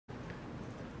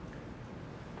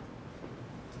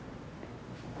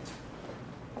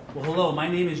Well, hello, my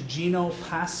name is Gino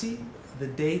Pasi. The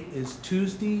date is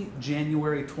Tuesday,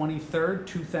 January 23rd,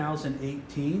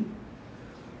 2018.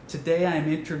 Today I am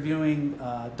interviewing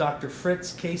Dr.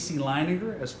 Fredrick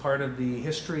Casey-Leininger as part of the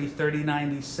History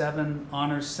 3097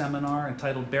 Honors Seminar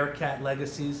entitled Bearcat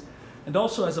Legacies, and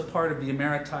also as a part of the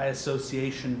Emeriti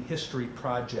Association History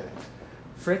Project.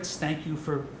 Fritz, thank you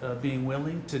for being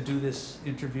willing to do this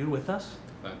interview with us.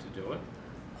 Glad to do it.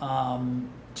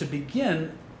 To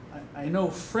begin, I know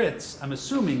Fritz, I'm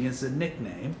assuming, is a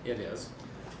nickname. It is.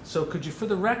 So could you, for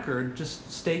the record,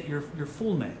 just state your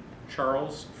full name?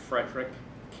 Charles Fredrick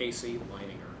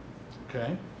Casey-Leininger.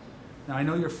 Okay. Now I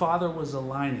know your father was a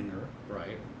Leininger.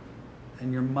 Right.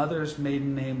 And your mother's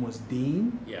maiden name was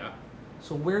Dean. Yeah.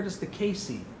 So where does the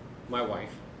Casey? My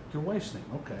wife. Your wife's name,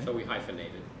 okay. So we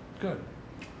hyphenated. Good.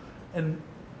 And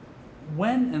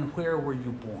when and where were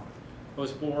you born? I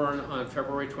was born on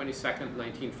February 22nd,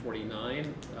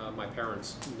 1949. My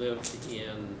parents lived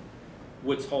in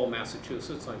Woods Hole,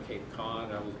 Massachusetts on Cape Cod.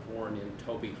 I was born in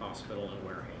Toby Hospital in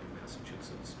Wareham,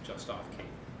 Massachusetts, just off Cape.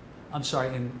 I'm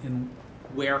sorry, in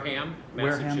Wareham,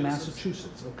 Massachusetts. Wareham,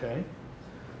 Massachusetts, okay.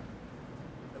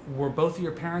 Were both of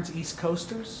your parents East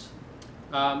Coasters?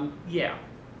 Yeah,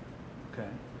 Okay.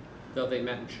 though they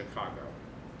met in Chicago.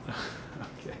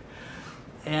 Okay.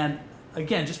 And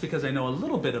again, just because I know a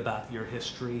little bit about your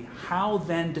history, how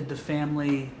then did the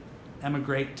family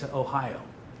emigrate to Ohio?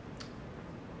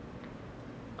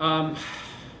 So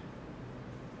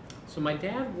my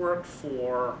dad worked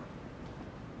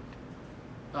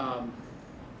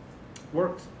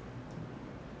worked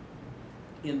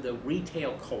in the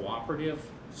retail cooperative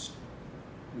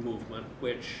movement,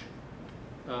 which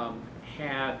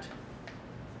had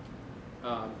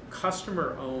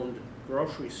customer-owned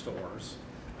grocery stores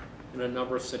in a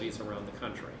number of cities around the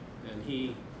country. And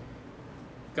he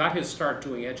got his start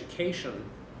doing education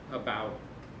about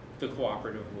the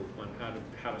cooperative movement,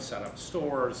 how to set up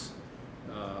stores,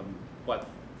 what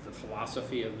the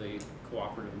philosophy of the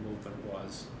cooperative movement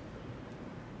was.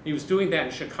 He was doing that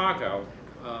in Chicago.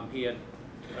 He had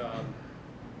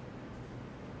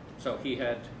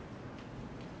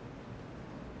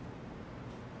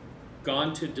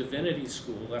gone to divinity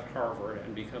school at Harvard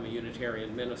and become a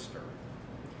Unitarian minister.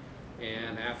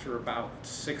 And after about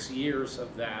 6 years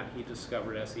of that, he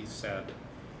discovered, as he said,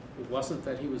 it wasn't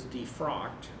that he was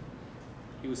defrocked,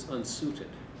 he was unsuited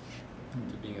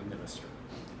to being a minister.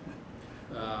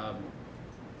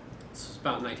 This was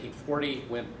about 1940,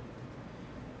 went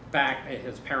back.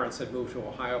 His parents had moved to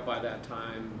Ohio by that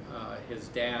time. His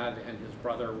dad and his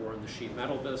brother were in the sheet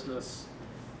metal business.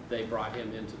 They brought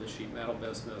him into the sheet metal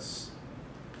business.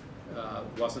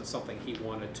 Wasn't something he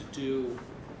wanted to do.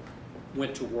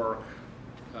 Went to work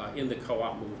in the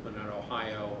co-op movement in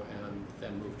Ohio and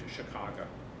then moved to Chicago.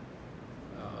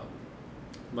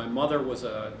 My mother was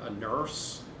a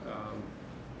nurse,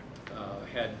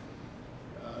 had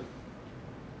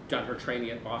done her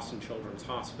training at Boston Children's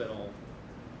Hospital,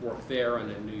 worked there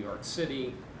and in New York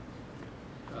City.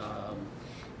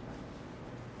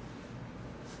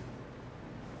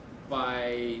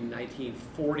 By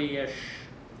 1940-ish,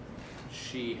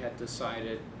 she had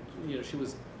decided, she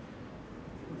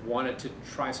wanted to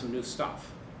try some new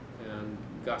stuff and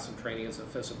got some training as a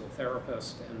physical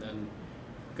therapist and then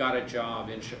got a job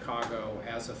in Chicago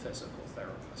as a physical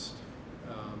therapist.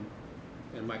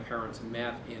 And my parents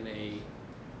met in a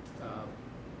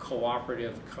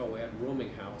cooperative co-ed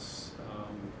rooming house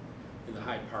in the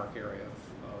Hyde Park area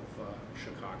of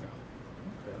Chicago.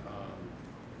 Okay.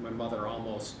 My mother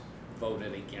almost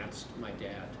voted against my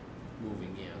dad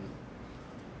moving in,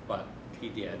 but he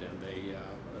did, and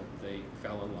they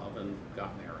fell in love and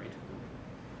got married.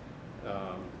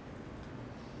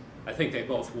 I think they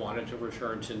both wanted to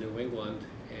return to New England,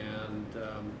 and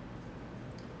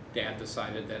Dad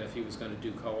decided that if he was going to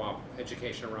do co-op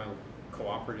education around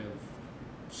cooperative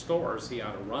stores, he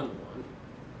ought to run one.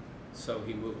 So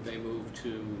they moved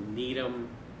to Needham,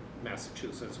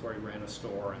 Massachusetts, where he ran a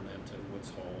store, and then to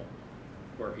Woods Hole,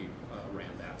 where he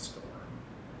ran that store.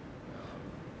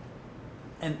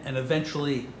 And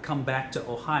eventually come back to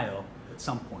Ohio at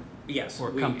some point? Yes.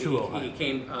 Or come to Ohio? He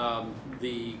came,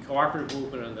 the cooperative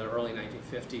movement in the early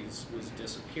 1950s was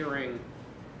disappearing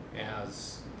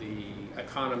as the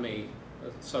economy,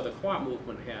 so the co-op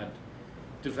movement had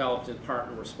developed in part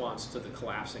in response to the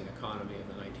collapsing economy of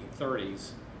the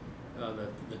 1930s,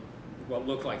 what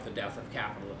looked like the death of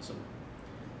capitalism.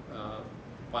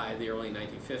 By the early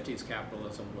 1950s,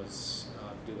 capitalism was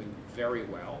doing very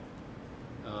well,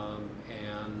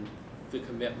 and the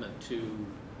commitment to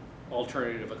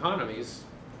alternative economies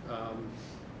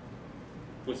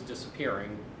was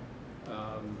disappearing,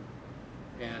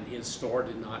 and his store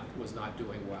was not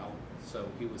doing well, so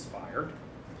he was fired.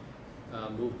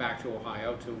 Moved back to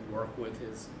Ohio to work with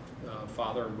his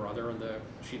father and brother in the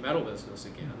sheet metal business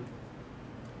again,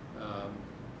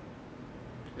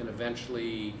 and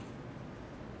eventually,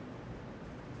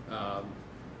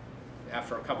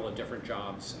 after a couple of different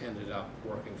jobs, ended up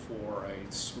working for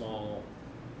a small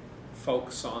folk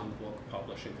songbook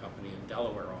publishing company in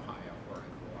Delaware, Ohio, where I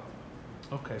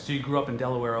grew up. Okay, so you grew up in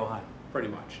Delaware, Ohio. Pretty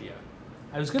much, yeah.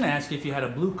 I was going to ask you if you had a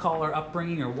blue-collar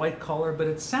upbringing or white-collar, but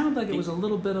it sounded like it was a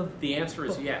little bit of... The answer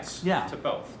is yes, yeah, to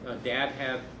both. Dad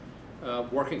had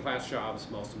working-class jobs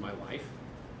most of my life.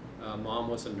 Mom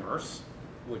was a nurse,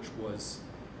 which was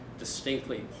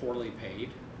distinctly poorly paid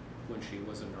when she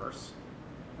was a nurse.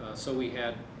 So we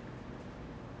had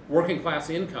working-class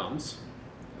incomes.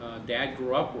 Dad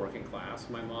grew up working-class.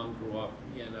 My mom grew up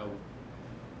in a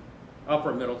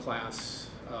upper-middle-class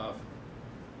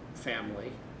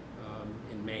family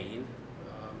in Maine,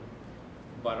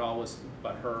 but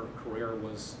her career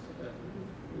was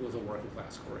a working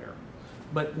class career.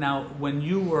 But now,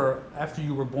 after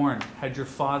you were born,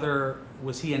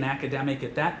 was he an academic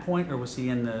at that point, or was he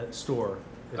in the store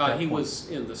at that He point? was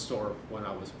in the store when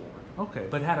I was born. Okay,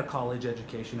 but had a college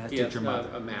education, as He did had your mother.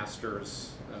 a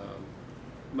master's.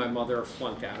 My mother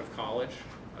flunked out of college,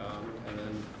 and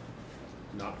then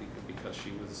not because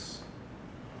she was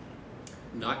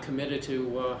not committed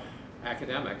to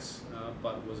academics,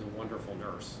 but was a wonderful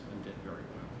nurse and did very well.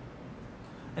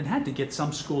 And had to get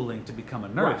some schooling to become a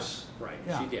nurse. Right,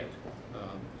 Yeah. she did.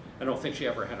 I don't think she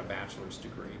ever had a bachelor's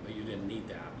degree, but you didn't need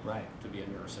that Right. to be a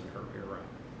nurse in her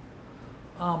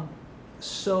era.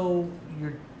 So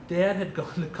your dad had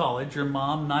gone to college, your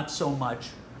mom not so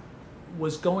much.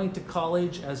 Was going to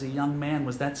college as a young man,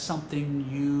 was that something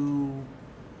you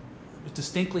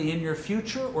distinctly in your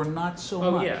future, or not so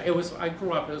much? Oh yeah, I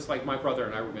grew up, it was like my brother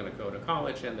and I were going to go to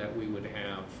college and that we would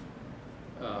have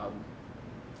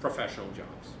professional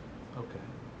jobs. Okay.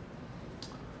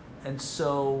 And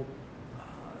so,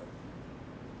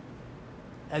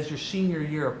 as your senior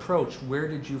year approached, where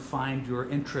did you find your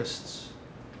interests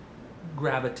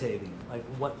gravitating? Like,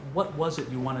 what was it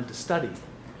you wanted to study?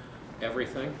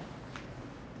 Everything,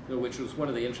 which was one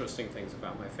of the interesting things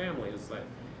about my family, is that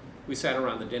we sat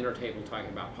around the dinner table talking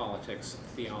about politics,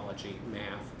 theology,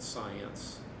 math,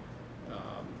 science,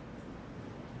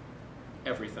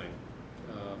 everything.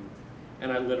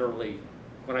 And I literally,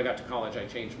 when I got to college, I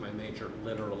changed my major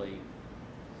literally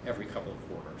every couple of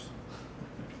quarters.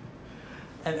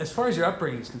 And as far as your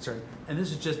upbringing is concerned, and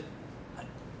this is just,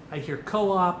 I hear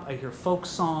co-op, I hear folk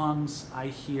songs, I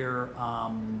hear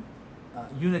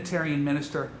Unitarian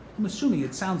minister. I'm assuming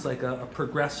it sounds like a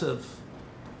progressive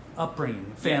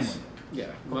upbringing, family.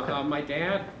 Yes. Yeah. Okay. My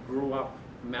dad grew up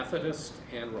Methodist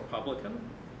and Republican,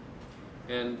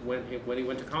 and when he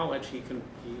went to college, he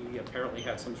apparently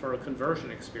had some sort of conversion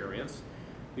experience,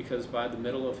 because by the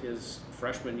middle of his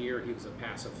freshman year, he was a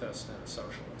pacifist and a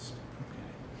socialist.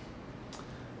 Okay.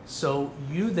 So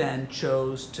you then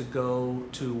chose to go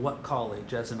to what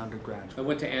college as an undergraduate? I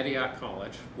went to Antioch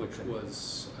College, which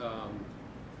was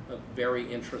a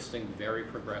very interesting, very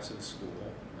progressive school.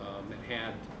 It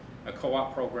had a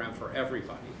co-op program for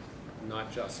everybody,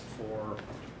 not just for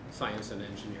science and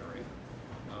engineering,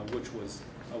 which was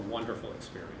a wonderful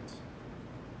experience.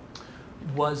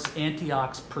 Was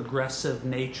Antioch's progressive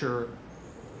nature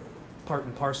part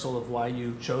and parcel of why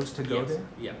you chose to go Yes. there?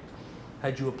 Yeah.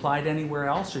 Had you applied anywhere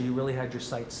else, or you really had your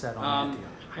sights set on Antioch?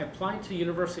 I applied to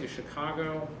University of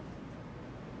Chicago.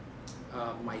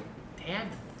 My dad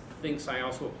thinks I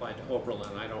also applied to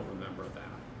Oberlin. I don't remember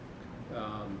that.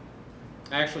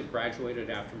 I actually graduated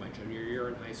after my junior year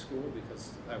in high school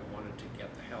because I wanted to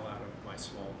get the hell out of my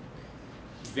small,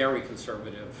 very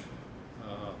conservative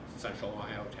central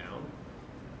Ohio town.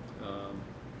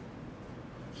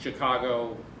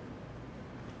 Chicago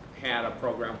had a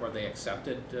program where they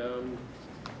accepted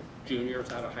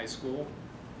juniors out of high school,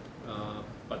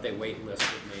 but they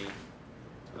waitlisted me,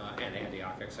 and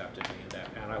Antioch accepted me,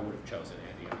 and I would have chosen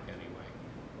Antioch anyway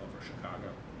over Chicago.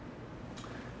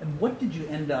 And what did you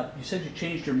end up, you said you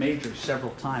changed your major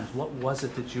several times. What was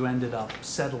it that you ended up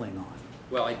settling on?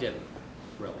 Well, I didn't,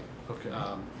 really. Okay.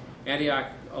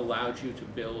 Antioch allowed you to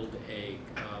build a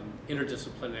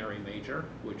interdisciplinary major,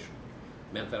 which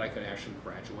meant that I could actually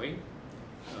graduate.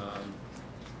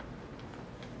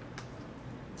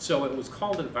 So it was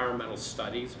called environmental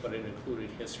studies, but it included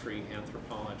history,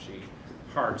 anthropology,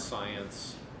 hard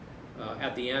science.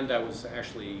 At the end, I was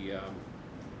actually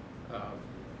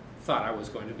thought I was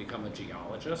going to become a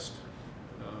geologist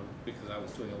because I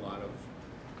was doing a lot of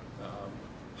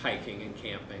hiking and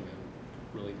camping and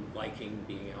really liking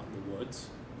being out in the woods.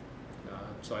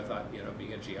 So I thought,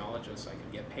 being a geologist, I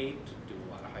could get paid to do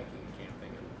a lot of hiking and camping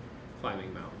and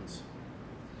climbing mountains.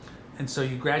 And so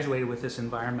you graduated with this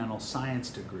environmental science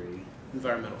degree.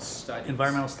 Environmental studies.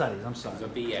 Environmental studies, I'm sorry. It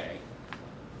was a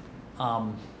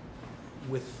BA.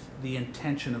 With the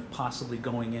intention of possibly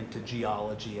going into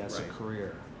geology as a Right.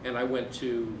 career. And I went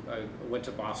to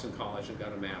Boston College and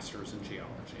got a master's in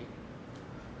geology.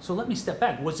 So let me step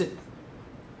back. Was it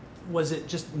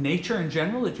just nature in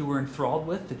general that you were enthralled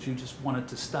with, that you just wanted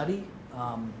to study?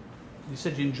 You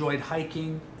said you enjoyed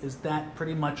hiking. Is that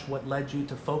pretty much what led you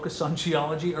to focus on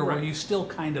geology, or were Right. you still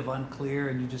kind of unclear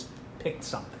and you just picked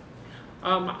something?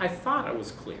 I thought I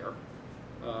was clear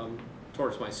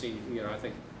towards my senior. I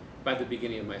think by the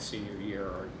beginning of my senior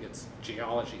year,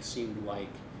 geology seemed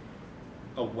like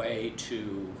a way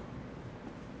to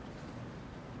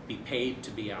be paid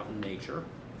to be out in nature,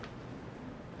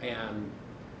 and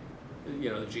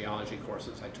the geology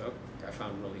courses I took, I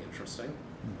found really interesting.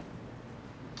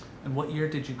 And what year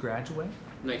did you graduate?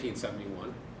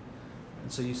 1971.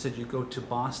 And so you said you go to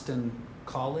Boston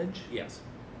College, Yes.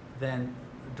 then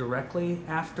directly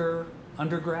after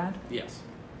undergrad? Yes.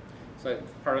 So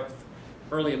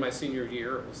early in my senior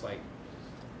year, it was like,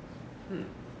 I'm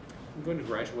going to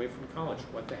graduate from college.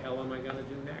 What the hell am I going to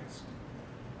do next?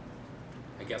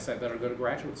 I guess I better go to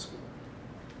graduate school.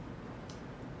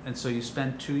 And so you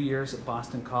spent 2 years at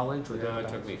Boston College? Or No, it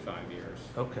thereabouts? took me 5 years.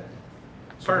 Okay.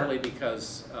 So Partly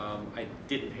because I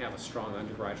didn't have a strong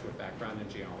undergraduate background in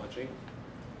geology.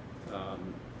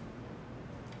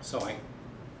 So I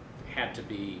had to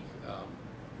be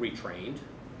retrained.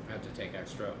 I had to take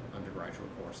extra undergraduate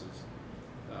courses.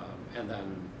 And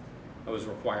then I was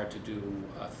required to do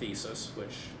a thesis,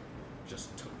 which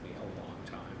just took me a long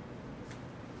time.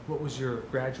 What was your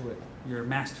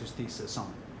master's thesis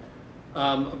on?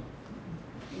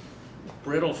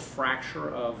 Brittle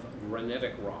fracture of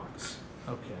granitic rocks.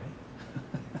 Okay.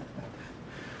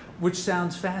 Which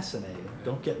sounds fascinating,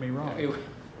 don't get me wrong.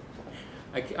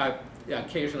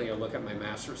 Occasionally I look at my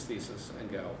master's thesis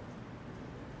and go,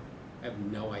 I have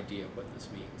no idea what this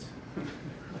means.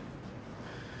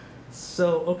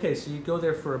 So you go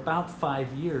there for about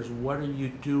 5 years. What are you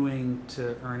doing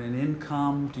to earn an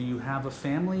income? Do you have a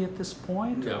family at this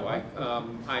point? No,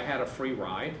 I had a free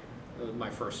ride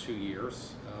my first 2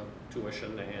 years,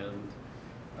 tuition and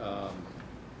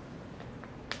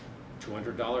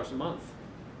 $200 a month,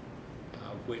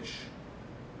 which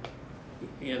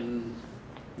in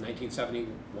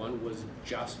 1971 was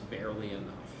just barely enough.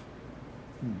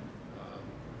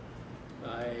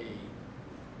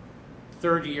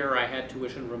 Third year I had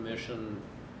tuition remission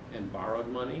and borrowed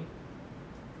money,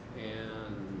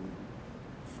 and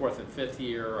fourth and fifth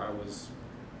year I was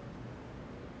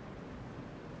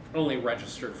only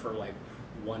registered for like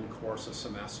one course a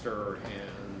semester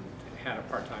and had a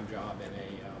part-time job in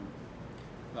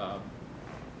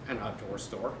an outdoor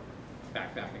store,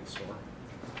 backpacking store.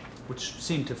 Which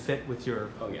seemed to fit with your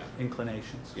yeah.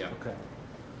 inclinations. Yeah. Okay.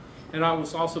 And I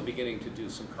was also beginning to do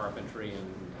some carpentry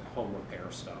and home repair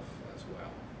stuff as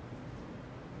well.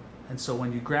 And so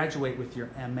when you graduate with your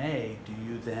MA, do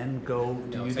you then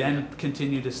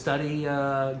continue to study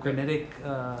granitic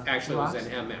Actually, rocks? it was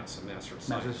an MS, a Master of Science.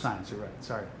 Master of Science, you're right,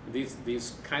 sorry.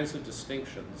 These kinds of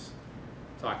distinctions,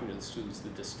 talking to the students, the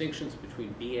distinctions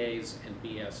between BAs and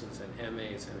BSs and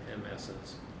MAs and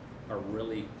MSs are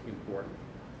really important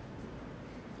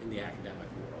in the academic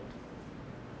world.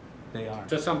 They are.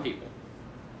 To some people.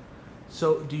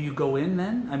 So do you go in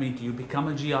then? I mean, do you become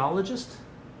a geologist?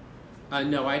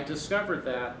 No, I discovered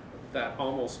that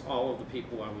almost all of the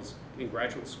people I was in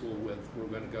graduate school with were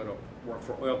going to go to work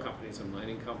for oil companies and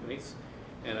mining companies.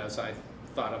 And as I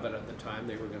thought of it at the time,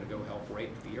 they were going to go help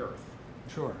rape the earth.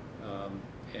 Sure.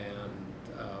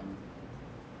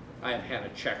 I had a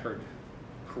checkered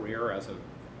career as a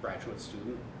graduate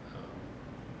student.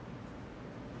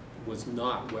 Was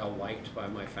not well liked by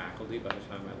my faculty by the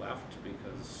time I left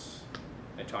because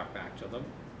I talked back to them.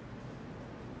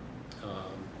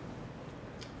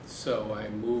 So I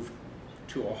moved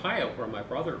to Ohio where my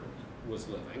brother was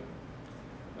living,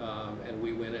 and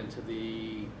we went into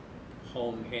the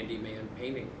home handyman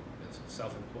painting business,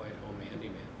 self-employed home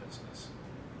handyman business.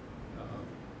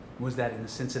 Was that in the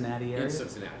Cincinnati area? In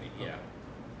Cincinnati, yeah.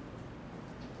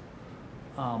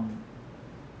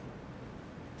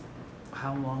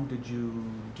 How long did you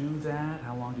do that?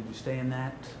 How long did you stay in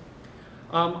that?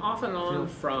 Off and on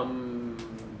field? from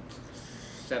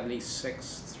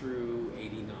 76 through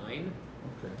 89.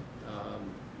 Okay.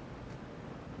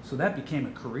 So that became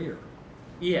a career,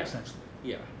 Yeah, essentially.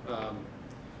 yeah.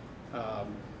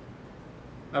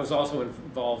 I was also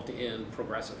involved in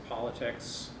progressive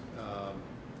politics.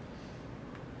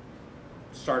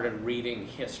 started reading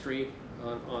history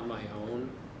on my own,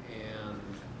 and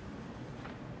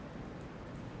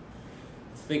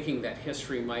thinking that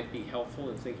history might be helpful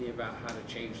in thinking about how to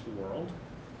change the world,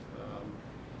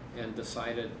 and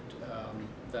decided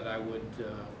that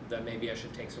that maybe I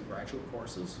should take some graduate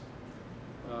courses.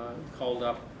 Called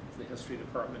up the history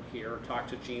department here, talked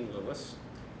to Gene Lewis,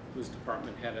 who was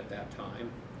department head at that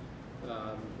time,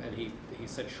 and he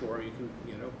said, sure, you can,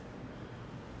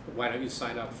 why don't you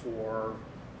sign up for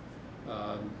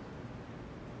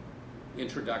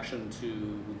Introduction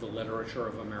to the Literature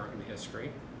of American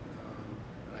History.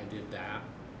 And I did that,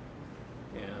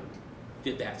 and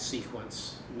did that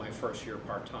sequence my first year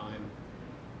part-time,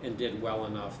 and did well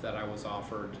enough that I was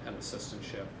offered an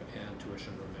assistantship and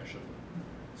tuition remission,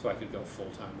 so I could go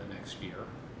full-time the next year.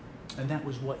 And that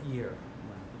was what year?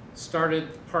 Started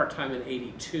part-time in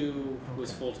 '82, Okay.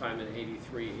 was full-time in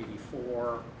 '83,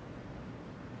 '84.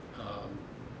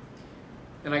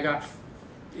 And I got,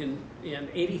 in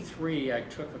 '83, I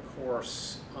took a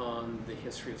course on the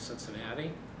history of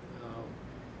Cincinnati,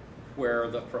 where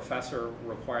the professor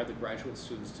required the graduate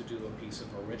students to do a piece of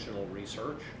original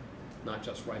research, not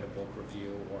just write a book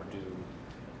review or do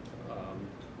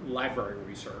library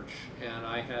research. And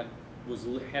I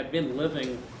had been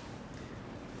living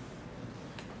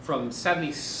from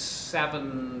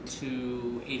 '77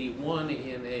 to '81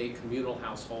 in a communal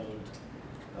household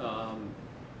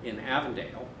in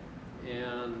Avondale,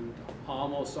 and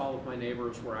almost all of my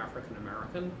neighbors were African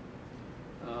American.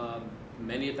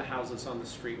 Many of the houses on the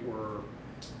street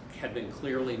had been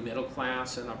clearly middle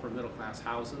class and upper middle class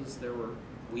houses.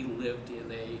 We lived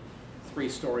in a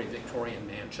 3-story Victorian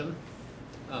mansion,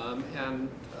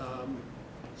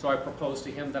 so I proposed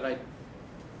to him that I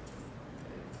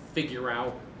figure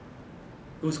out.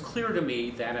 It was clear to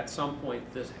me that at some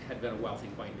point this had been a wealthy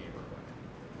white neighborhood,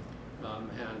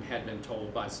 and had been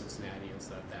told by Cincinnatians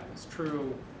that was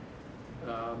true.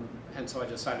 And so I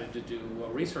decided to do a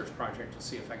research project to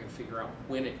see if I could figure out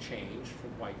when it changed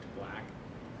from white to black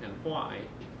and why.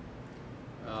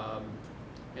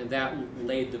 And that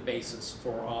laid the basis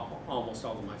for almost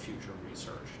all of my future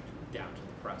research down to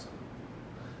the present.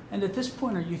 And at this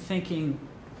point, are you thinking,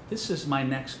 this is my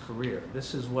next career,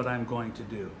 this is what I'm going to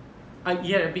do?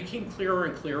 Yeah, it became clearer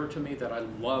and clearer to me that I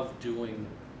love doing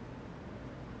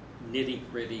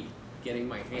nitty-gritty, getting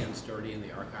my hands dirty in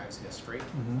the archives history,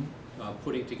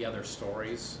 putting together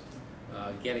stories,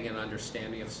 getting an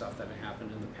understanding of stuff that had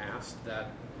happened in the past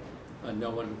that no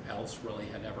one else really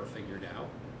had ever figured out.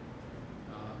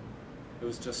 It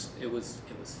was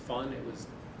fun, it was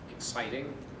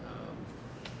exciting,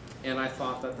 and I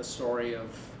thought that the story of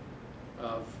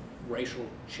racial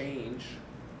change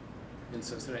in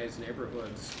Cincinnati's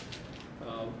neighborhoods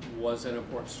was an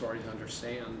important story to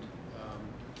understand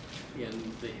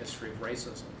in the history of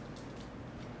racism.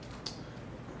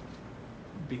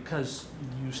 Because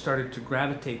you started to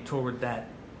gravitate toward that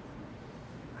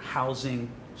housing,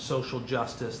 social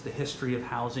justice, the history of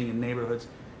housing in neighborhoods,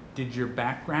 did your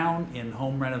background in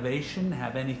home renovation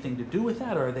have anything to do with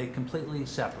that, or are they completely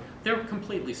separate? They're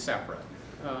completely separate.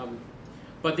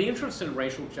 But the interest in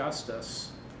racial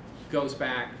justice goes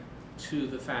back to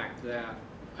the fact that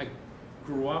I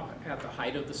grew up at the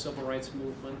height of the civil rights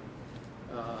movement,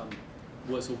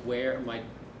 was aware, my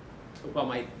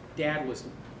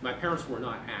parents were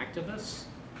not activists.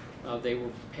 They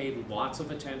paid lots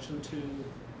of attention to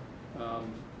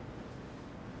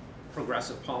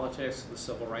progressive politics, the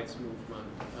civil rights movement.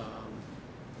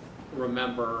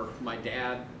 Remember, my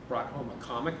dad brought home a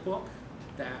comic book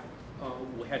that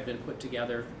had been put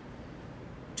together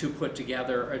to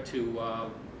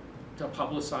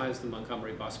publicize the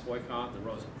Montgomery bus boycott, the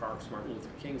Rosa Parks, Martin Luther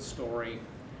King story,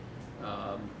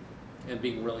 and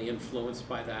being really influenced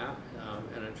by that.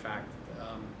 And in fact,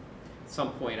 at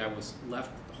some point I was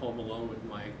left home alone with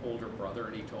my older brother,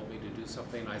 and he told me to do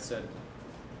something, and I said,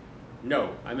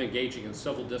 no, I'm engaging in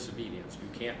civil disobedience. You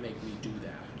can't make me do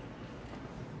that.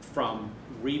 From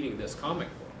reading this comic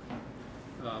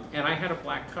book. And I had a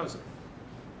black cousin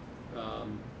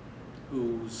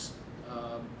whose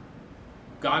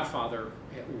godfather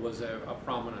was a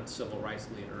prominent civil rights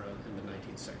leader in the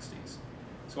 1960s.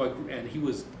 So and he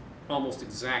was almost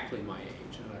exactly my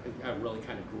age, and I really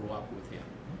kind of grew up with him,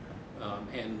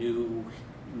 and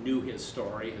knew his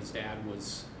story. His dad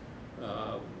was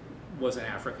an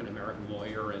African American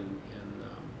lawyer in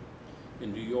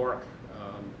New York.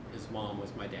 His mom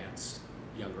was my dad's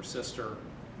younger sister.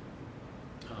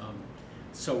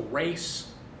 So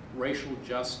racial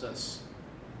justice,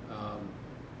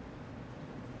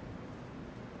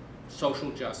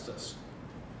 social justice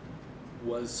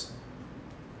was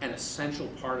an essential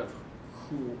part of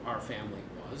who our family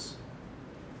was.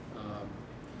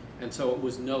 And so it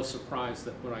was no surprise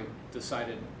that when I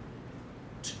decided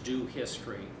to do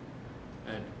history,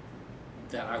 and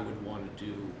that I would want to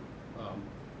do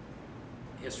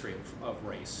history of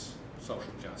race,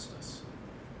 social justice.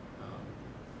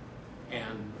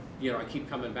 And, you know, I keep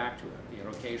coming back to it. You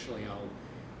know, occasionally I'll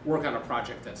work on a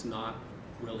project that's not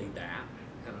really that,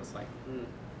 and I was like,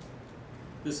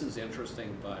 this is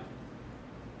interesting, but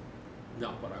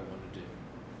not what I want to do.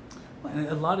 Well, and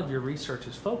a lot of your research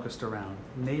is focused around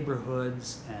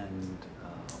neighborhoods and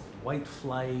white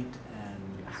flight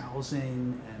and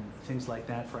housing and things like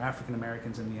that for African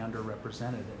Americans and the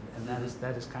underrepresented, and that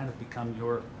has kind of become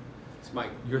your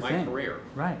thing. Career.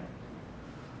 Right.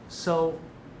 So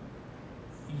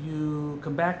you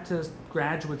come back to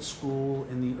graduate school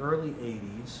in the early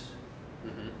 80s,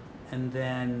 and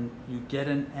then you get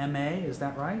an MA, is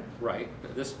that right? Right.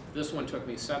 This one took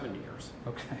me 7 years.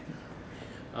 Okay.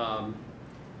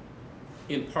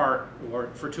 In part, or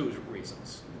for two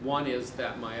reasons. One is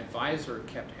that my advisor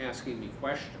kept asking me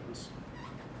questions.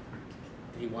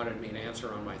 He wanted me to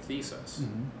answer on my thesis.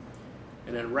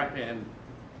 And then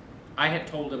I had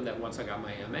told him that once I got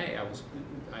my MA,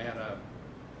 I had a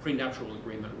prenuptial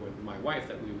agreement with my wife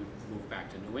that we would move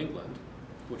back to New England,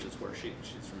 which is where she's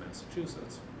from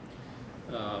Massachusetts.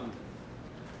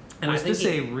 And was this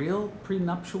a real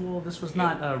prenuptial? This was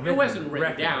not a written. It wasn't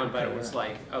written down, okay, but it was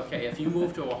like, okay, if you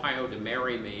move to Ohio to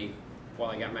marry me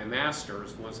while I got my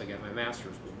master's, once I get my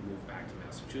master's, we'll move back to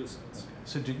Massachusetts. Okay.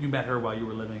 So you met her while you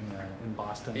were living in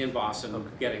Boston? In Boston, okay.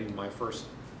 Getting my first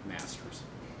master's.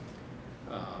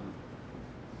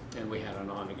 And we had an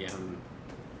on again,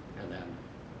 and then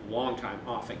long time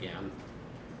off again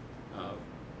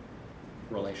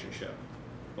relationship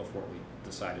before we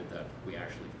decided that we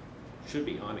actually should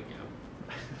be on again.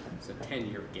 It's a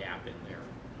 10-year gap in there.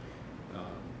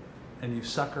 And you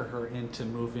sucker her into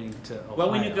moving to Ohio?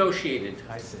 Well, we negotiated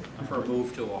for a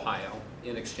move to Ohio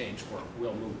in exchange for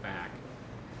we'll move back.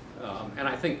 And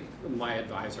I think my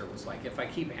advisor was like, if I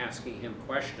keep asking him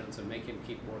questions and make him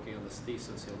keep working on this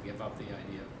thesis, he'll give up the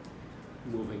idea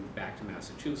of moving back to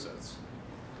Massachusetts.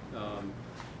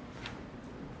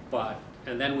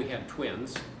 And then we had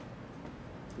twins,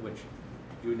 which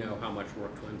you know how much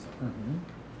work twins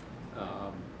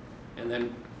are. And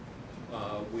then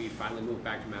we finally moved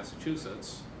back to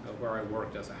Massachusetts, where I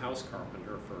worked as a house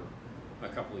carpenter for a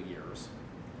couple of years.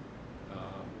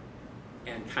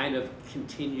 And kind of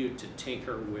continued to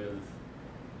tinker with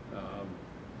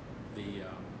the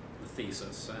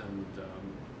thesis and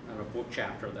a book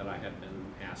chapter that I had been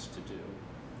asked to do.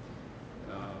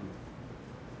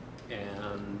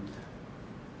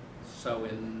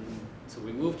 So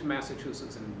we moved to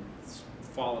Massachusetts in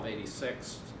fall of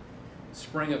 '86.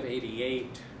 Spring of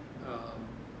 '88,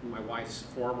 my wife's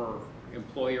former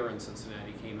employer in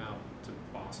Cincinnati came out to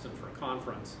Boston for a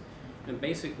conference and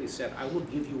basically said, I will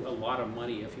give you a lot of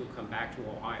money if you'll come back to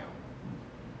Ohio.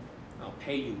 I'll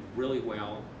pay you really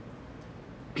well,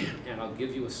 and I'll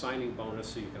give you a signing bonus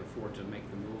so you can afford to make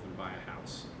the move and buy a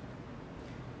house.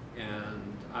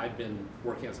 And I'd been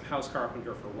working as a house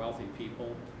carpenter for wealthy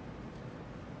people.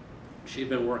 She'd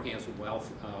been working as a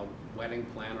wedding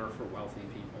planner for wealthy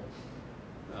people.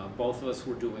 Both of us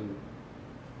were doing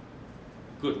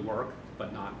good work,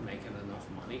 but not making enough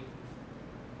money.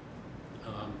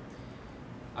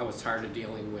 I was tired of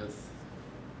dealing with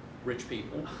rich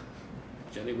people.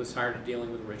 Jenny was tired of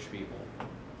dealing with rich people.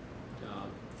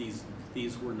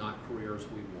 These were not careers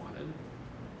we wanted.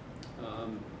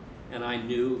 And I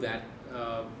knew that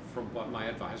from what my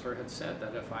advisor had said,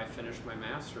 that if I finished my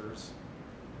master's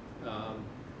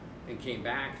and came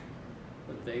back,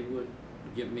 that they would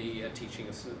give me an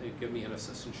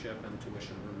assistantship and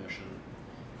tuition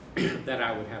remission, that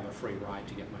I would have a free ride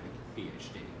to get my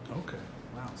PhD. Okay,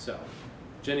 wow. So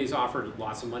Jenny's offered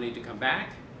lots of money to come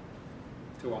back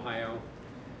to Ohio.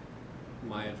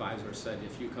 My advisor said,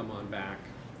 if you come on back,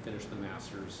 finish the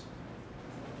master's,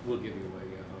 we'll give you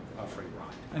a free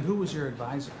ride. And who was your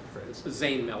advisor, Fritz?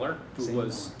 Zane Miller, who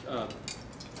was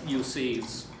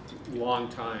UC's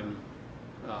longtime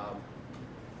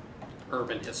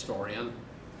urban historian.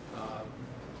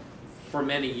 For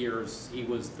many years, he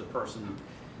was the person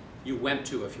you went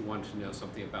to if you wanted to know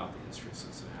something about the history of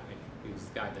Cincinnati. He was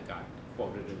the guy that got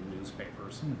quoted in the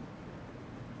newspapers.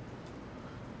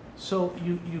 So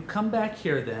you come back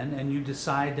here then, and you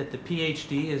decide that the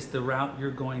PhD is the route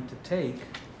you're going to take,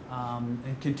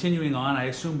 and continuing on, I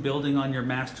assume building on your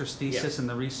master's thesis. Yes. And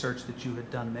the research that you had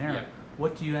done there. Yeah.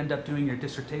 What do you end up doing your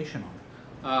dissertation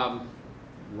on?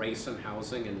 Race and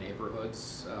housing and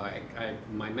neighborhoods.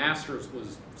 My master's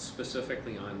was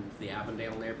specifically on the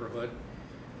Avondale neighborhood.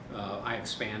 I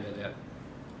expanded it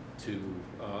to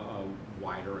a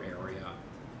wider area.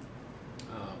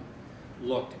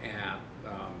 Looked at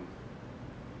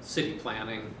city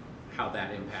planning, how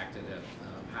that impacted it,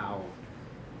 how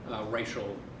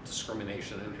racial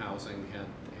discrimination in housing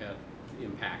had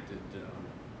impacted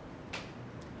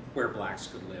where blacks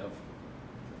could live.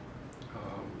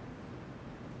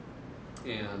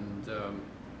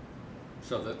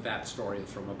 So that story is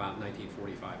from about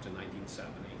 1945 to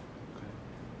 1970. Okay.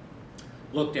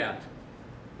 Looked at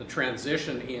the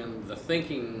transition in the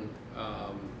thinking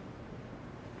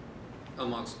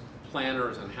amongst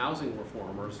planners and housing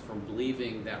reformers from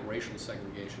believing that racial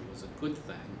segregation was a good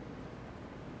thing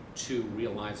to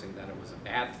realizing that it was a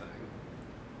bad thing,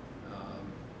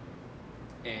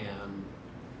 and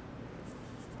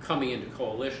coming into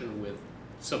coalition with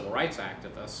civil rights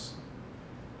activists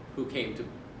who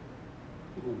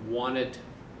wanted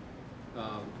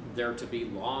there to be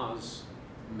laws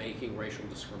making racial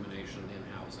discrimination in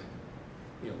housing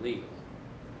illegal.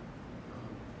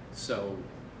 So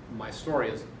my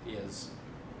story is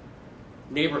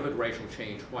neighborhood racial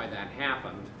change, why that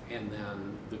happened, and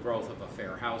then the growth of a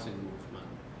fair housing movement,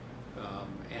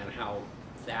 and how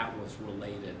that was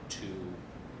related to,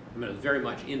 I mean, it was very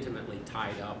much intimately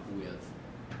tied up with,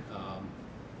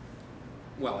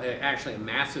 actually a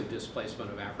massive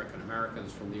displacement of African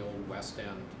Americans from the old West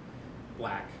End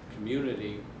black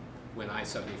community when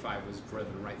I-75 was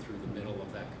driven right through the middle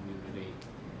of that community.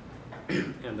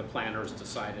 And the planners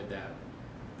decided that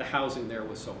the housing there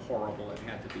was so horrible it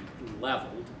had to be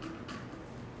leveled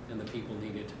and the people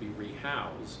needed to be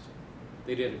rehoused.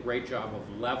 They did a great job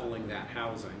of leveling that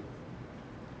housing,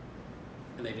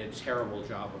 and they did a terrible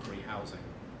job of rehousing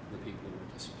the people who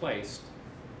were displaced.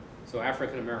 So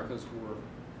African Americans were,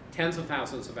 tens of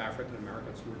thousands of African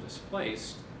Americans were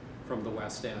displaced from the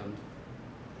West End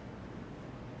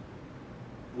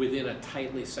within a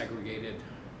tightly segregated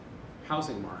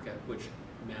housing market, which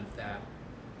meant that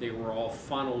they were all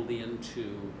funneled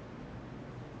into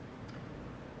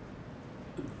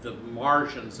the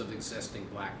margins of existing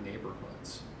black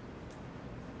neighborhoods.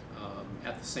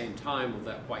 At the same time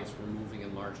that whites were moving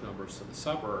in large numbers to the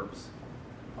suburbs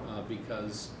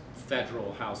because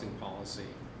federal housing policy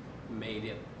made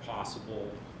it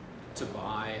possible to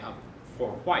buy,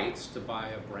 for whites, to buy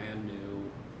a brand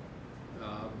new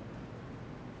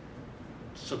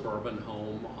suburban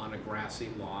home on a grassy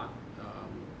lot,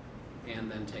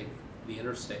 and then take the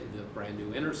brand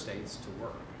new interstates to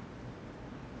work.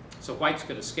 So whites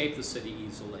could escape the city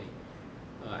easily,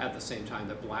 at the same time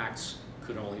that blacks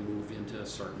could only move into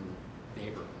certain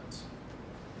neighborhoods.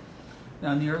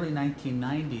 Now, in the early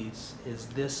 1990s, is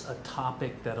this a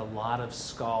topic that a lot of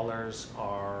scholars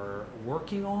are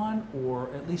working on,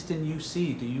 or at least in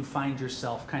UC, do you find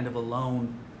yourself kind of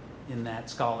alone in that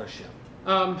scholarship?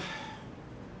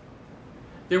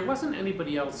 There wasn't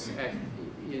anybody else,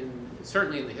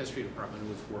 certainly in the history department, who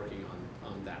was working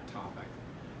on that topic,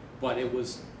 but it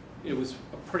was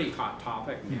a pretty hot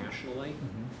topic nationally.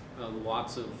 Mm-hmm.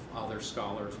 Lots of other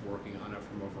scholars working on it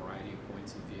from a variety of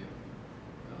points of view.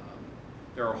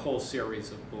 There are a whole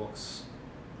series of books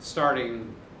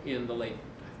starting in the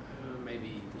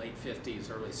maybe late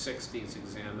 50s, early 60s,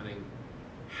 examining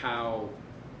how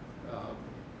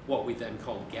what we then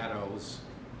called ghettos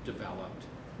developed.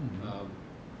 Mm-hmm.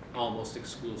 Almost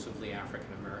exclusively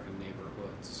African American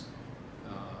neighborhoods,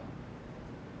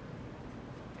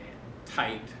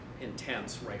 tight,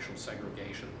 intense racial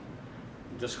segregation,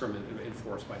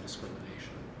 enforced by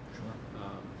discrimination. Sure.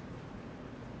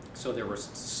 So there were a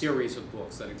series of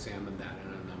books that examined that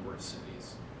in a number of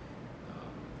cities,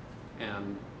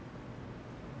 and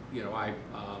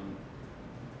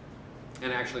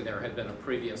actually there had been a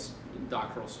previous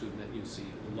doctoral student at UC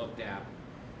who looked at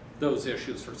those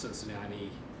issues for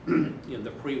Cincinnati in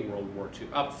the pre-World War II,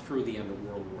 up through the end of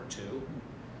World War II,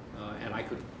 and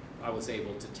I was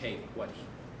able to take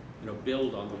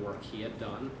build on the work he had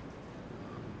done.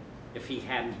 If he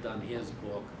hadn't done his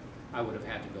book, I would have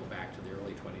had to go back to the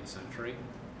early 20th century.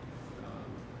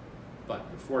 But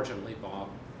fortunately, Bob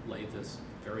laid this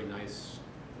very nice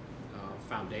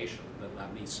foundation that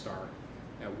let me start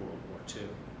at World War II.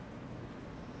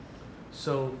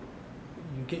 So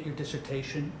you get your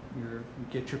dissertation, you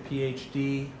get your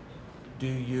PhD.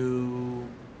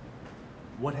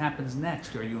 What happens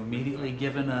next? Are you immediately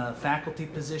given a faculty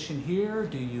position here?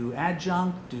 Do you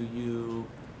adjunct? Do you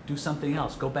do something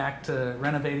else? Go back to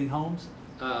renovating homes?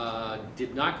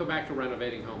 Did not go back to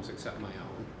renovating homes except my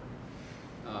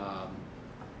own.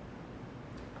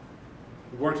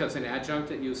 Worked as an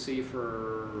adjunct at UC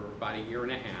for about a year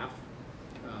and a half.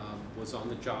 Was on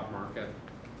the job market.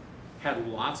 Had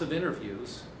lots of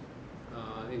interviews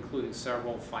including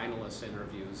several finalist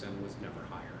interviews, and was never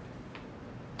hired.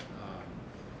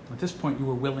 At this point, you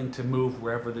were willing to move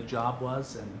wherever the job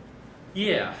was, and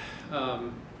Yeah.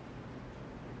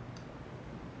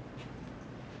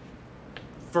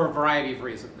 For a variety of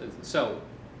reasons. So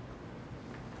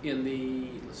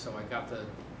I got the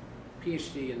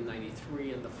PhD in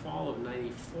 '93. In the fall of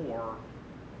 '94,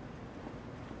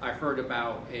 I heard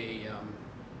about a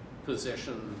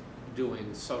position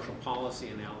doing social policy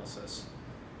analysis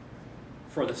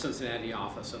for the Cincinnati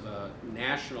office of a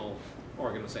national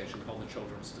organization called the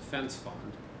Children's Defense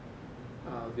Fund.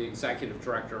 The executive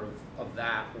director of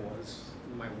that was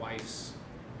my wife's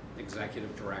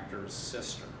executive director's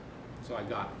sister. So I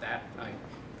got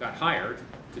hired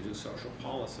to do social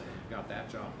policy. I got that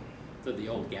job through the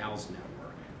old gals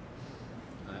network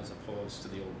as opposed to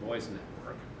the old boys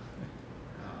network.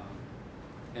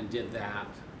 And did that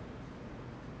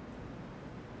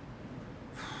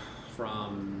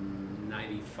from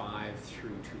 '95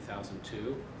 through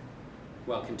 2002,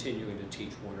 while continuing to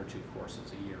teach 1 or 2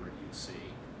 courses a year at UC,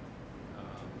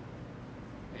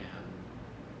 and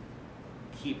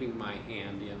keeping my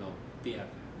hand in a bit.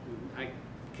 I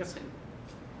guess I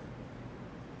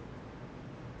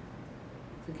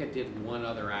think I did one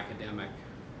other academic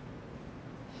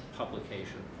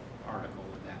publication article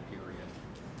in that period,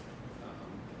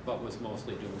 but was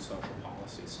mostly doing social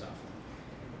policy stuff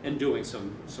and doing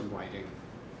some writing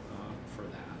for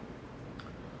that.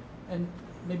 And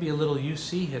maybe a little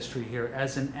UC history here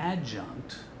as an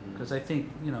adjunct, because I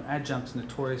think adjuncts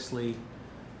notoriously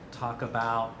talk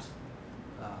about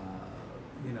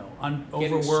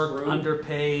overworked, screwed.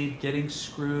 underpaid, getting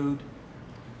screwed.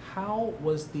 How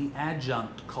was the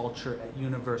adjunct culture at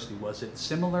university? Was it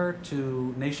similar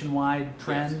to nationwide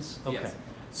trends? Yes. Okay. Yes.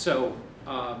 So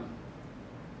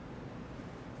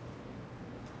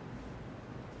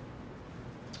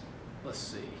let's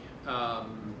see.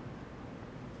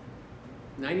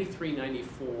 93,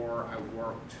 94,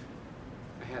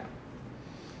 it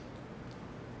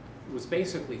was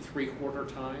basically 3/4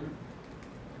 time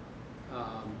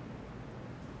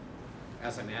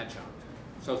as an adjunct.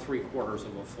 So 3/4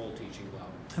 of a full teaching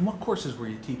level. And what courses were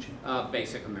you teaching?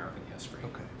 Basic American history.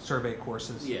 Okay. Survey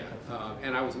courses? Yeah,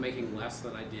 and I was making less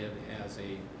than I did as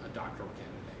a doctoral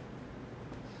candidate.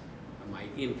 My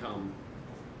income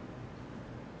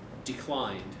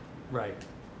declined Right.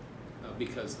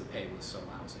 because the pay was so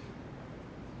lousy.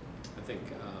 I think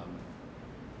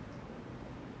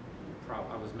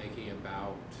I was making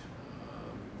about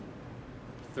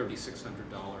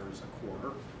 $3,600 a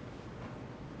quarter,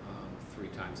 3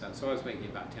 times that. So I was making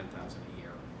about $10,000 a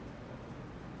year.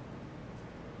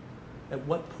 At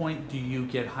what point do you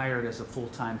get hired as a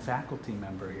full-time faculty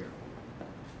member here?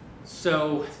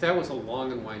 So that was a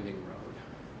long and winding road.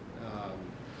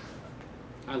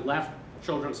 I left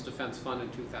Children's Defense Fund in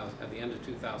 2000, at the end of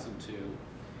 2002,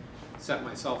 set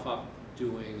myself up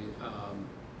doing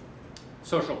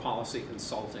social policy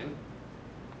consulting,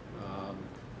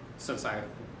 since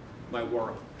my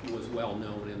work was well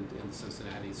known in the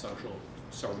Cincinnati social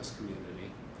service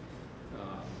community.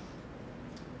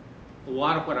 A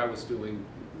lot of what I was doing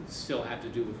still had to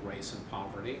do with race and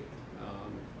poverty.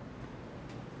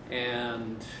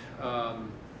 And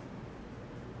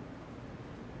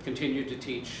continued to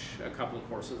teach a couple of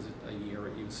courses a year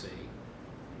at UC.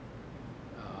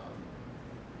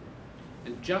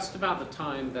 And just about the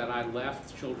time that I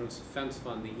left Children's Defense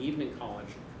Fund, the evening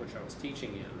college, which I was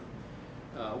teaching in,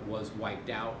 was wiped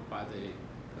out by the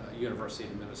university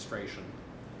administration.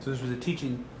 So this was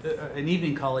an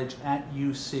evening college at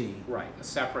UC. Right, a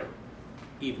separate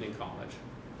evening college,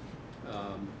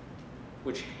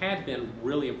 which had been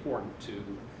really important to,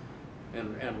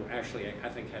 and actually I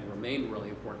think had remained really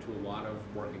important to a lot of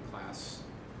working class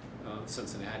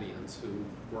Cincinnatians who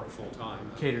work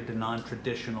full-time. Catered to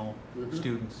non-traditional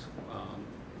students.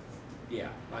 Yeah,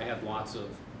 I had lots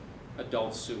of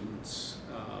adult students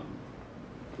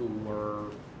who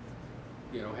were,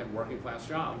 had working class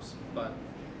jobs,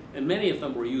 and many of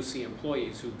them were UC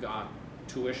employees who got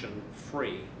tuition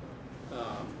free,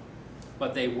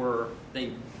 but they were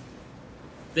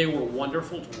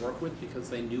wonderful to work with because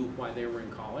they knew why they were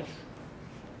in college.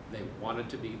 They wanted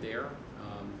to be there.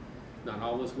 Not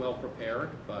always well prepared,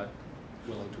 but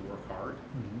willing to work hard.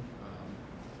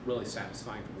 Really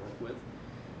satisfying to work with.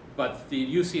 But the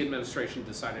UC administration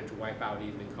decided to wipe out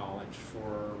evening college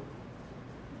for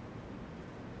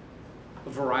a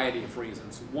variety of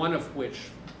reasons, one of which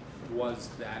was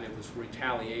that it was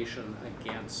retaliation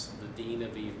against the dean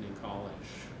of evening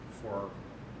college for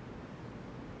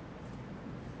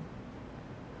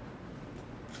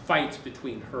fights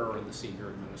between her and the senior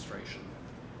administration.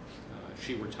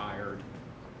 She retired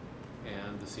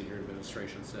and the senior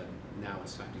administration said, now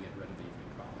it's time to get rid of evening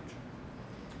college.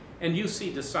 And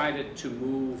UC decided to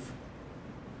move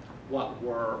what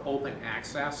were open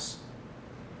access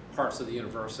parts of the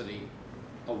university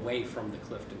away from the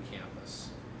Clifton campus.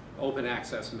 Open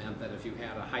access meant that if you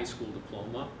had a high school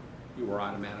diploma, you were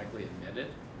automatically admitted,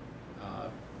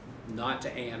 not to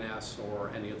A&S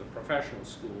or any of the professional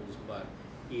schools, but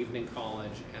evening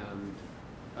college and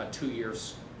a 2-year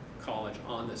college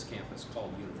on this campus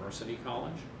called University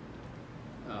College.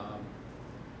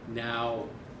 Now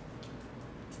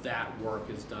that work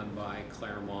is done by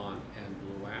Claremont and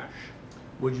Blue Ash.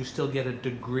 Would you still get a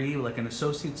degree, like an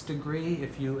associate's degree,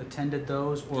 if you attended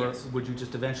those, or Yes. would you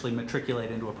just eventually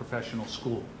matriculate into a professional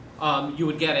school? You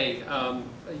would get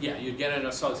you'd get an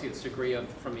associate's degree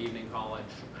from evening college.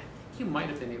 I think you might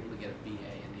have been able to get a BA in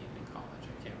evening college.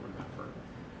 I can't remember.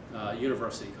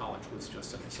 University College was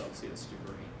just an associate's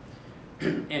degree.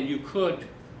 And you could,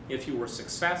 if you were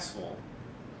successful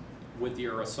with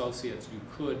your associates, you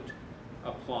could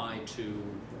apply to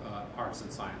arts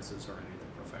and sciences or any of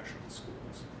the professional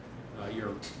schools.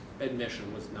 Your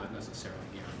admission was not necessarily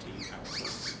guaranteed, however.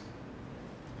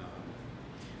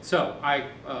 So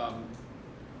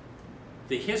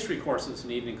the history courses in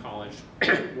evening college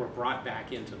were brought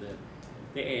back into the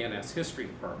A&S history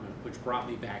department, which brought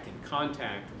me back in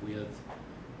contact with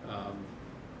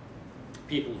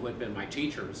people who had been my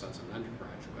teachers as an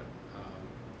undergraduate.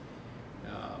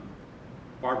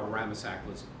 Barbara Ramasak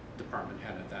was department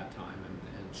head at that time, and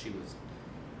she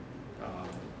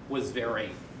was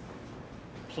very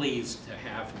pleased to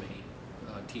have me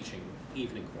teaching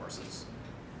evening courses.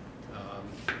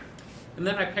 And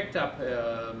then I picked up,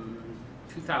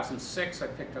 2006, I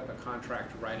picked up a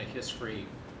contract to write a history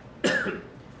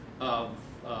of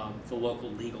the local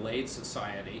legal aid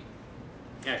society.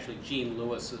 Actually, Jean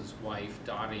Lewis's wife,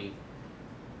 Dottie,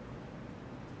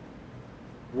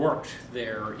 worked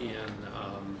there in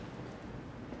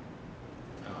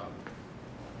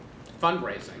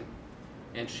fundraising,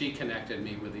 and she connected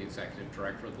me with the executive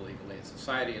director of the Legal Aid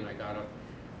Society, and I got a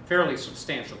fairly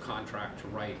substantial contract to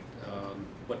write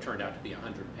what turned out to be a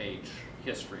 100-page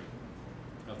history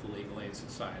of the Legal Aid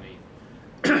Society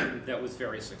that was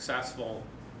very successful,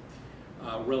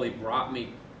 really brought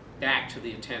me back to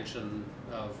the attention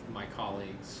of my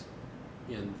colleagues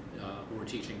who were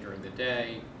teaching during the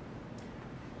day.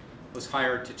 Was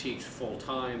hired to teach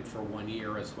full-time for 1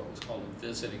 year as what was called a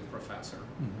visiting professor.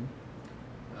 Mm-hmm.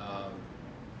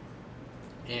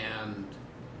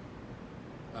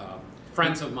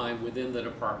 Friends of mine within the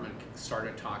department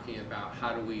started talking about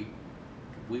how do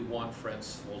we want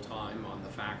Fritz full-time on the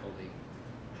faculty,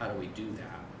 how do we do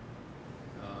that?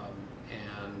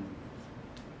 And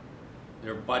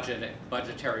there are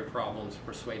budgetary problems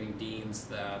persuading deans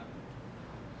that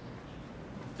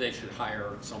they should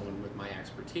hire someone with my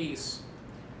expertise.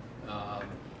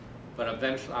 But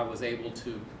eventually I was able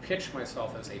to pitch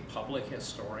myself as a public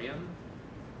historian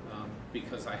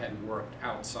because I had worked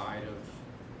outside of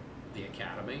the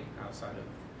academy, outside of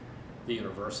the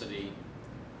university,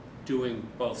 doing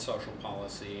both social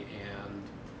policy and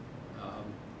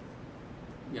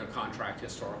contract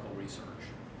historical research.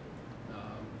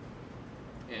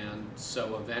 And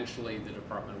so eventually the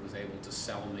department was able to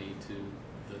sell me to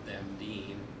the then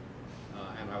dean,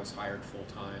 and I was hired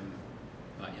full-time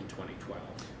in 2012.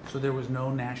 So there was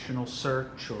no national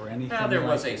search or anything? There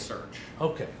was a search.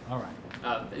 Okay, all right.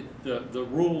 The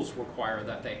rules require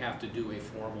that they have to do a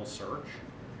formal search,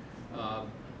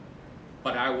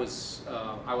 but I was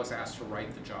asked to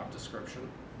write the job description.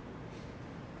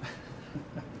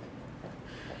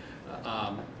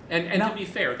 And to be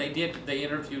fair, they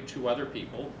interviewed 2 other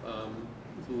people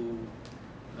who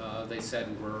they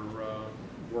said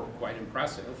were quite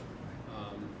impressive,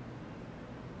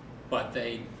 but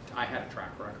I had a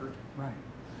track record. Right.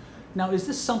 Now, is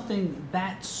this something,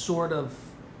 that sort of,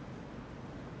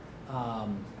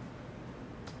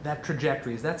 that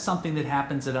trajectory, is that something that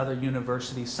happens at other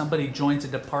universities? Somebody joins a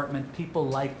department, people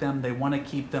like them, they want to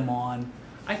keep them on?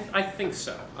 I think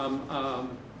so.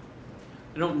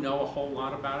 I don't know a whole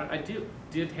lot about it. I do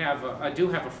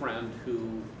have a friend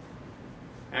who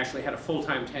actually had a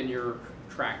full-time tenure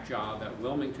track job at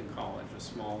Wilmington College, a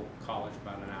small college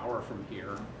about an hour from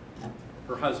here.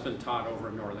 Her husband taught over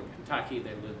in northern Kentucky.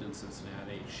 They lived in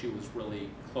Cincinnati. She was really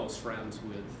close friends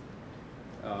with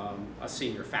a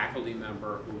senior faculty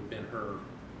member who had been her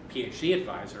PhD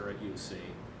advisor at UC.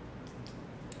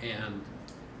 And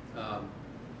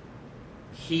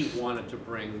he wanted to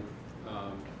bring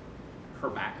her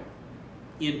back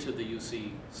into the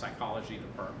UC psychology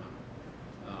department,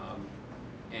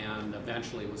 and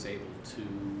eventually was able to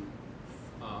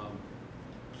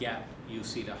get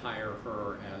UC to hire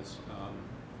her as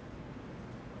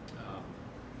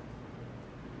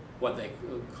what they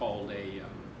called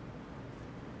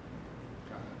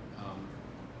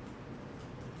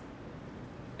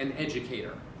an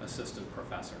educator assistant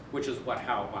professor, which is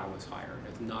how I was hired.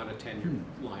 It's not a tenure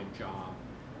line job.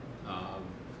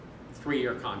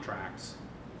 3-year contracts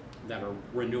that are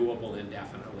renewable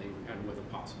indefinitely and with a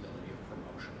possibility of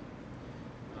promotion.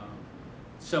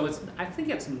 So I think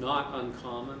it's not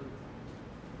uncommon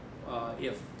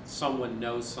if someone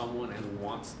knows someone and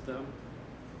wants them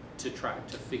to try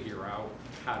to figure out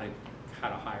how to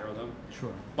hire them.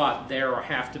 Sure. But there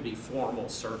have to be formal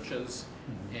searches,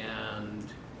 and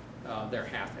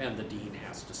and the dean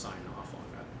has to sign off on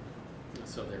it.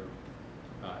 So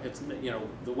it's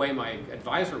the way my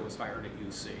advisor was hired at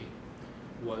UC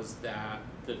was that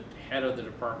the head of the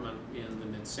department in the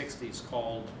mid-60s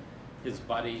called his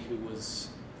buddy who was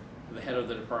the head of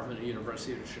the department at the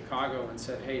University of Chicago and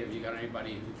said, "Hey, have you got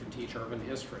anybody who can teach urban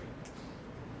history?"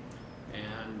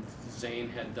 And Zane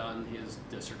had done his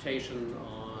dissertation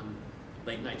on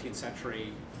late 19th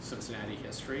century Cincinnati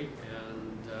history,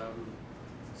 and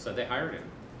so they hired him.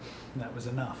 That was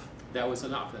enough. That was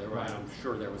enough. Right. I'm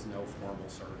sure there was no formal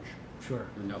search. Sure.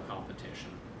 No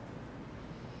competition.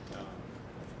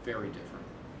 Very different.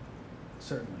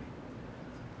 Certainly.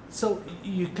 So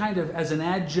you kind of, as an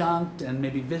adjunct and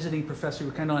maybe visiting professor,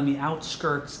 you were kind of on the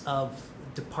outskirts of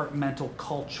departmental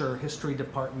culture, history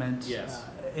department, yes.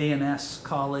 A&S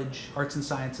College, Arts and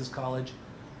Sciences College.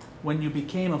 When you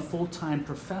became a full-time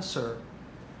professor,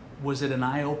 was it an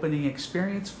eye-opening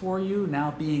experience for you,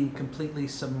 now being completely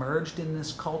submerged in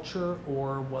this culture,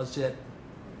 or was it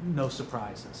no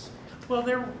surprises? Well,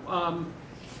 there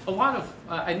a lot of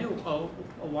I knew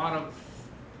a lot of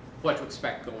what to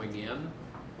expect going in.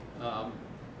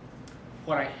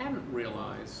 What I hadn't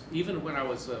realized, even when I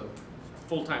was a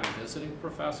full-time visiting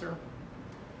professor,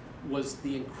 was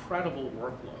the incredible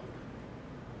workload.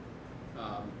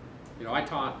 I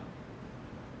taught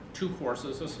 2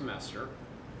 courses a semester.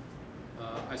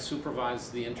 I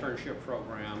supervised the internship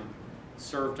program,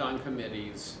 served on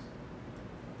committees,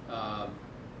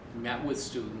 met with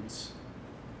students,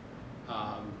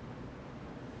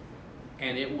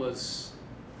 and it was,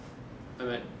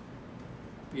 it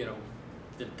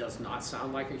does not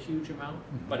sound like a huge amount,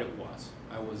 but it was.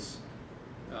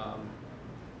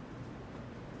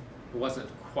 It wasn't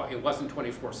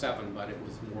 24/7, but it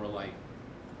was more like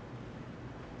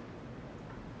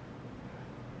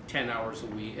 10 hours a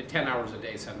week, 10 hours a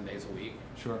day, 7 days a week.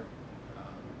 Sure.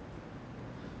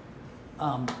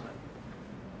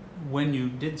 When you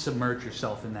did submerge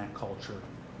yourself in that culture,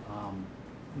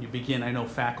 you begin, I know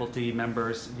faculty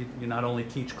members, you not only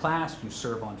teach class, you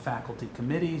serve on faculty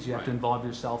committees, you have to involve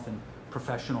yourself in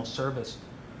professional service.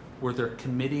 Were there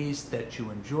committees that you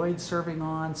enjoyed serving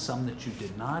on, some that you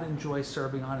did not enjoy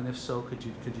serving on, and if so, could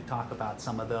you talk about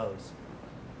some of those?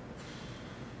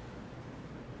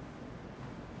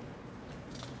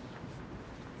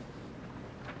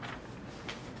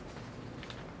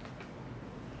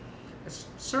 I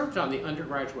served on the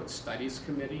Undergraduate Studies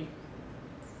Committee,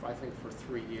 I think for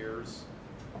 3 years,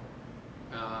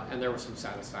 and there were some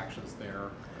satisfactions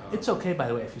there. It's okay, by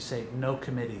the way, if you say no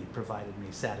committee provided me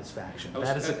satisfaction.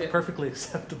 That is perfectly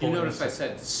acceptable. You notice I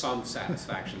said some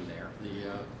satisfaction there.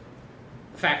 The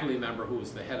faculty member who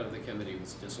was the head of the committee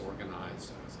was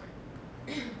disorganized. I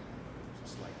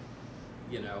was like,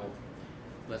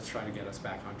 let's try to get us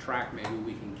back on track. Maybe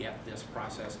we can get this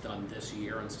process done this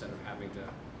year instead of having to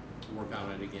work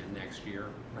on it again next year.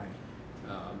 Right.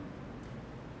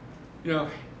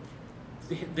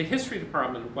 The history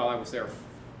department, while I was there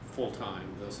full-time,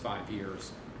 those 5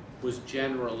 years, was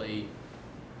generally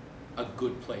a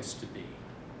good place to be.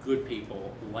 Good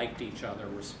people, liked each other,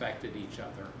 respected each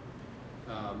other.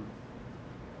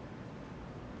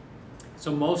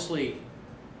 So mostly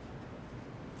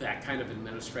that kind of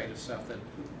administrative stuff, that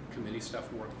committee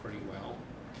stuff worked pretty well.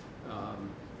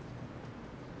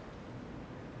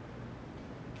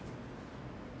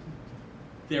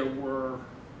 There were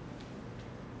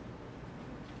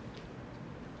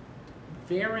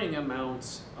varying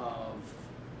amounts of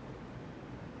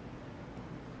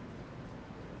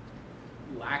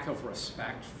lack of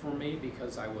respect for me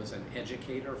because I was an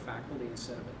educator faculty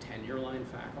instead of a tenure line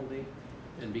faculty,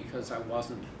 and because I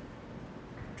wasn't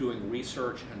doing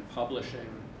research and publishing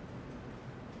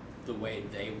the way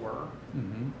they were.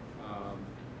 Mm-hmm.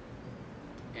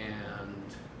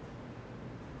 And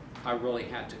I really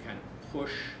had to kind of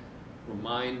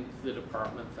remind the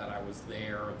department that I was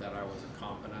there, that I was a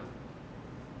competent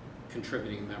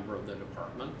contributing member of the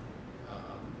department.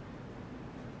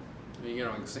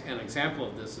 An example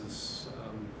of this is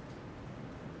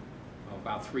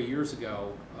about 3 years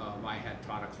ago, I had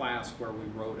taught a class where we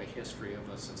wrote a history of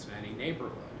a Cincinnati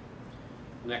neighborhood.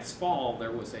 Next fall,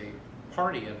 there was a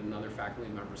party at another faculty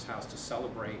member's house to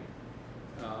celebrate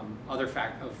other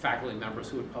faculty members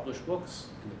who had published books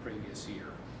in the previous year,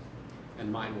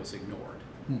 and mine was ignored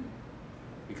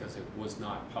because it was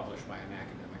not published by an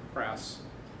academic press.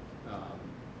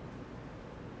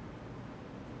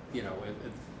 You know,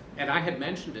 and I had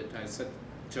mentioned it. I said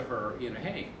to her, you know,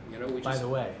 hey, you know, By the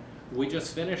way, we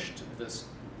just finished this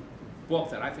book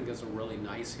that I think is a really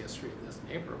nice history of this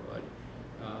neighborhood.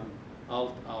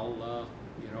 I'll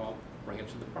you know, I'll bring it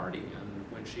to the party. And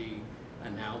when she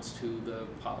announced who the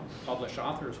published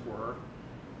authors were,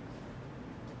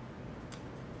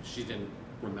 she didn't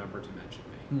remember to mention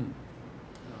me.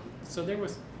 So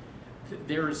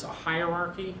there's a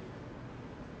hierarchy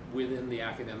within the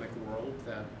academic world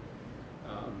that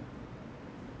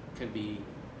can be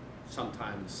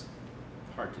sometimes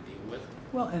hard to deal with.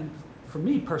 well, and for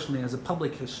me personally, as a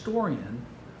public historian,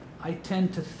 I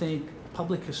tend to think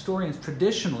public historians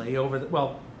traditionally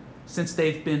since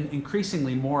they've been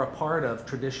increasingly more a part of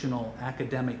traditional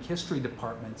academic history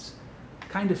departments,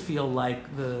 kind of feel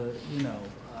like the, you know,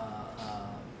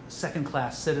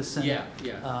 second-class citizen. Yeah,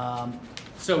 yeah.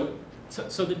 So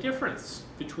the difference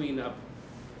between a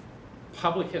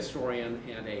public historian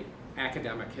and a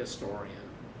academic historian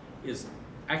is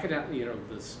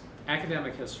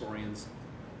academic historians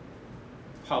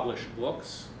publish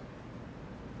books,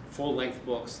 full-length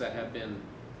books that have been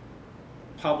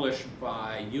published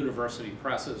by university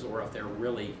presses, or if they're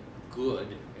really good,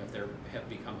 if they have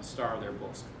become a star, their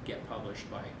books get published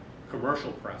by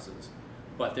commercial presses.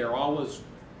 But they're always,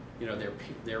 you know,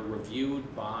 they're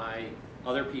reviewed by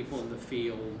other people in the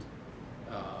field.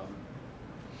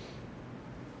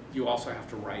 You also have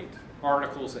to write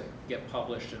articles that get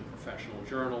published in professional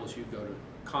journals. You go to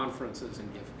conferences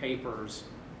and give papers.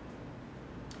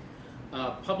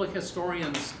 Public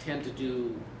historians tend to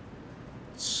do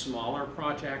smaller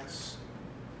projects,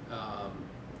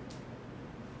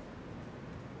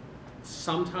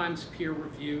 sometimes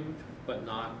peer-reviewed, but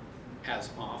not as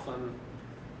often.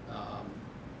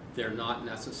 They're not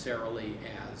necessarily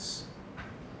as,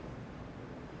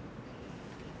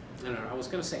 I don't know, I was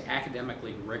going to say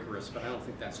academically rigorous, but I don't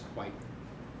think that's quite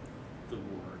the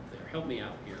word there. Help me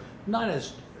out here. Not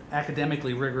as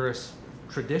academically rigorous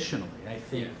traditionally. I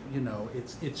think, Yeah. you know,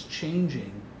 it's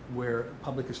changing where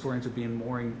public historians are being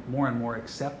more and more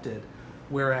accepted,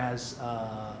 whereas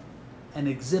an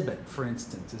exhibit, for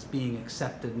instance, is being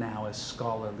accepted now as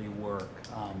scholarly work.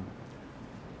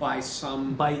 By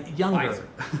some, by younger.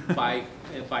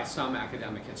 by some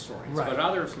academic historians. Right. But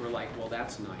others were like, well,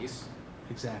 that's nice.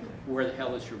 Exactly. Where the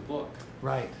hell is your book?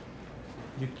 Right.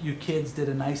 You kids did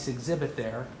a nice exhibit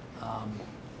there.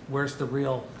 Where's the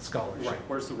real scholarship? Right,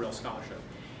 where's the real scholarship?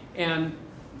 And,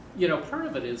 you know, part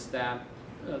of it is that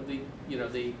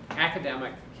the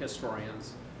academic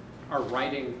historians are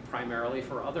writing primarily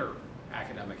for other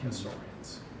academic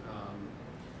historians.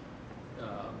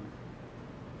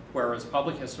 Whereas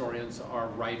public historians are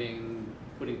writing,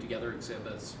 putting together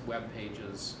exhibits, web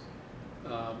pages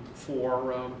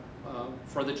for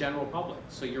the general public.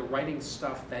 So you're writing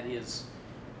stuff that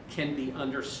can be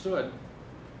understood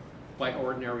by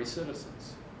ordinary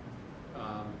citizens.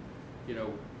 You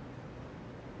know,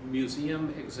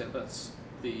 museum exhibits,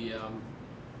 the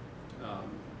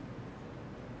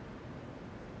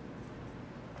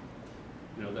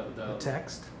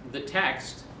text? The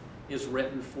text is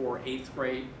written for 8th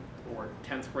grade or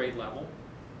 10th grade level.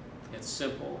 It's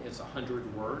simple. It's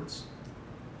 100 words.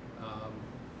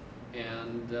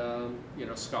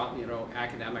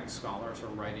 Academic scholars are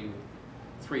writing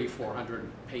 300-400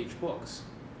 page books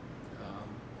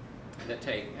that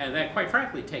quite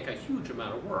frankly take a huge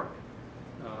amount of work.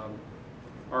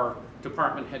 Our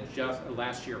department had just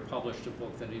last year published a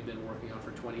book that he'd been working on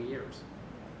for 20 years.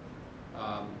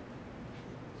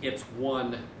 It's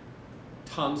won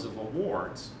tons of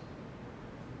awards,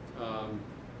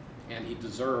 and he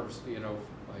deserves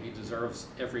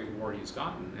every award he's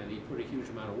gotten, and he put a huge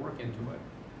amount of work into it.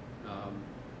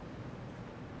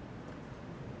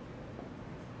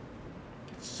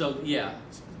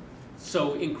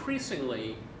 So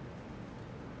increasingly,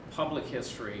 public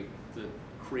history, the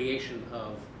creation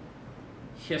of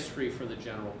history for the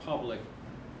general public,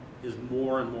 is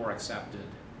more and more accepted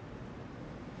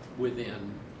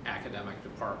within academic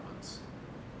departments.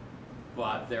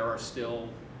 But there are still,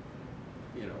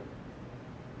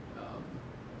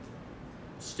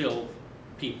 still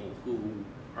people who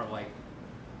are like,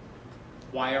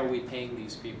 why are we paying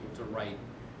these people to write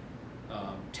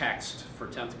text for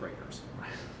 10th graders?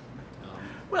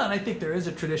 Well, and I think there is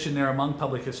a tradition there among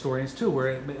public historians too,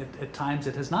 where at times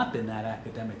it has not been that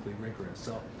academically rigorous.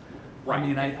 So, Right. I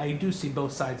mean, I do see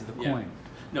both sides of the Yeah. coin.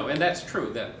 No, and that's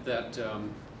true, that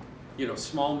you know,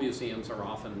 small museums are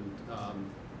often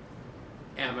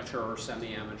amateur or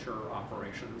semi-amateur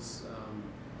operations.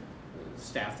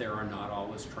 Staff there are not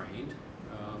always trained.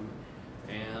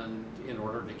 And in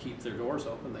order to keep their doors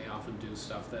open, they often do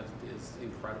stuff that is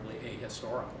incredibly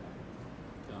ahistorical.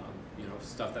 You know,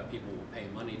 stuff that people will pay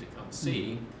money to come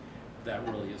see, that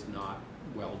really is not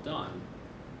well done.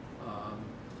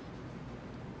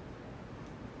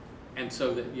 And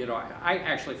so that, you know, I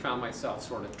actually found myself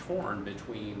sort of torn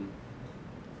between,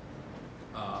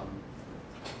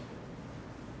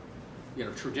 you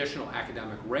know, traditional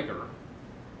academic rigor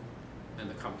and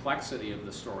the complexity of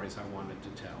the stories I wanted to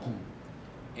tell,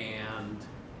 and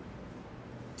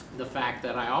the fact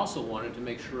that I also wanted to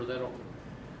make sure that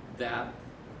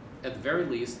at the very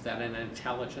least, that an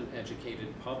intelligent,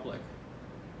 educated public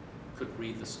could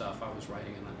read the stuff I was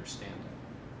writing and understand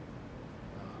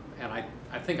it. And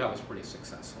I think I was pretty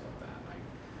successful at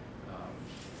that.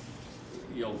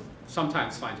 You'll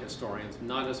sometimes find historians,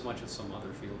 not as much as some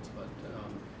other fields, but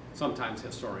sometimes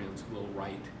historians will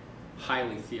write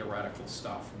highly theoretical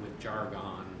stuff with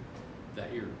jargon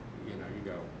that you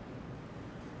go,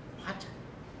 what?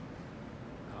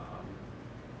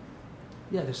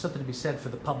 Yeah, there's something to be said for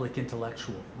the public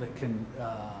intellectual that can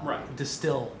Right.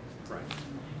 distill Right.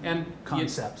 And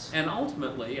concepts. And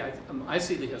ultimately, I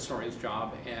see the historian's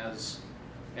job as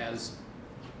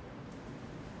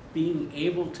being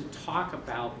able to talk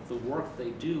about the work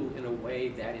they do in a way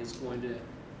that is going to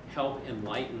help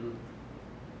enlighten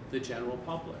the general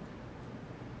public.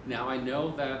 Now, I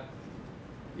know that,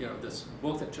 you know, this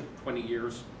book that took 20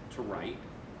 years to write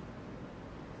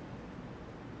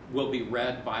will be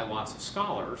read by lots of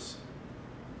scholars,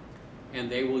 and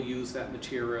they will use that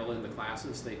material in the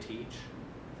classes they teach.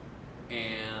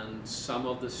 And some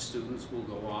of the students will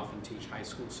go off and teach high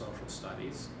school social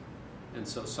studies. And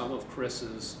so some of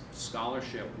Chris's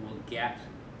scholarship will get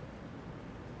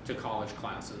to college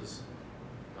classes.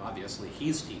 Obviously,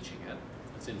 he's teaching it.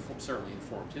 It's certainly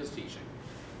informed his teaching.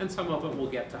 And some of it will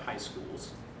get to high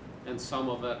schools. And some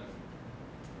of it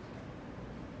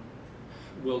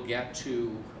will get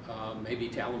to maybe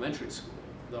to elementary school.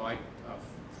 Though a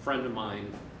friend of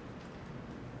mine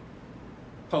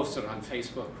posted on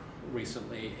Facebook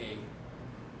recently a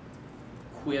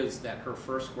quiz that her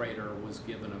first grader was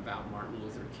given about Martin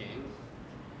Luther King,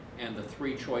 and the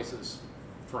three choices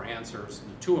for answers,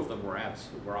 the two of them were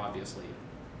obviously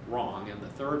wrong, and the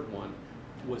third one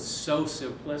was so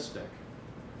simplistic.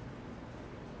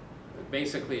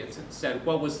 Basically, it said,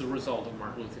 what was the result of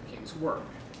Martin Luther King's work?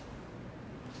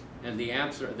 And the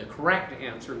correct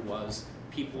answer was,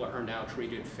 people are now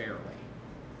treated fairly.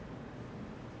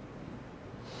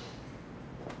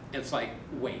 It's like,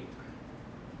 wait.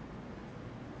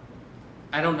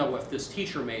 I don't know if this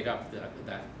teacher made up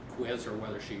that quiz or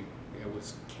whether it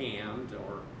was canned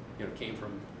or came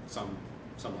from some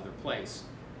other place.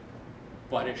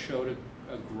 But it showed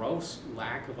a gross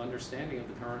lack of understanding of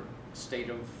the current state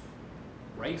of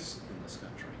race in this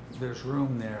country. There's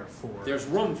room there for... There's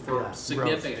room for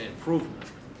significant improvement.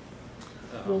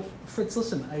 Well, Fritz,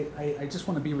 listen, I just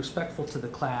want to be respectful to the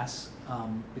class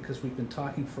because we've been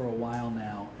talking for a while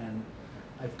now, and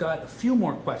I've got a few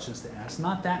more questions to ask.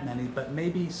 Not that many, but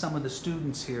maybe some of the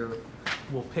students here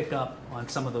will pick up on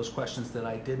some of those questions that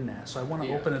I didn't ask. So I want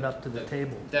to open it up to the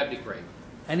table. That'd be great.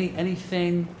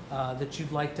 Anything that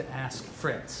you'd like to ask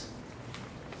Fritz?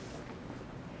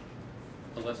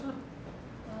 Alyssa?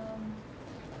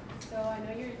 So I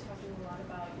know you're talking a lot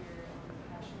about your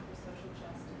passion for social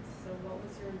justice. So what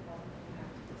was your involvement in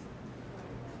activism?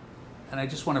 And I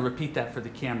just want to repeat that for the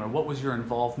camera. What was your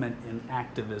involvement in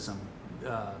activism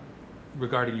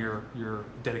regarding your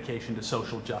dedication to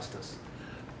social justice?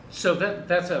 So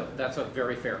that's a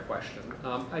very fair question.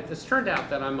 It's turned out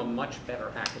that I'm a much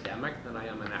better academic than I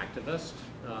am an activist.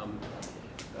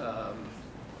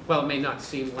 Well, it may not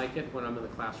seem like it when I'm in the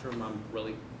classroom. I'm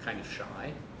really kind of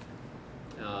shy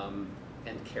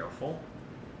and careful,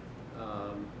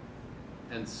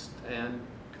 and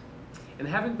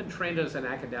having been trained as an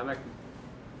academic,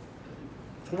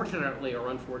 fortunately or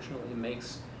unfortunately,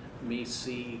 makes me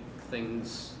see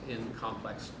things in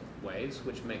complex ways,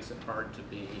 which makes it hard to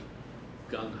be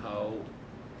gung-ho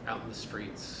out in the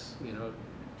streets,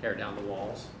 tear down the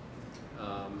walls.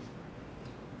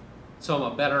 So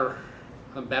I'm better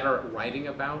at writing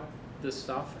about this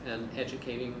stuff and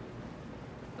educating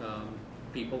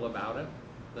people about it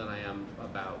than I am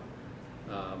about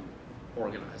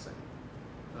organizing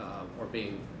or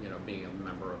being a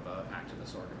member of an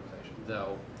activist organization.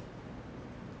 though.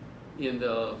 In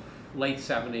the late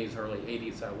 70s, early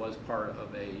 80s, I was part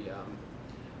of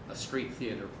a street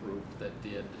theater group that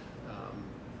did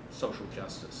social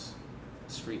justice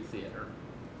street theater,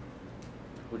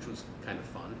 which was kind of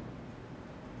fun.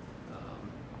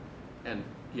 And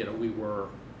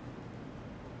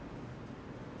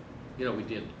we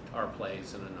did our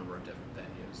plays in a number of different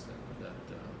venues.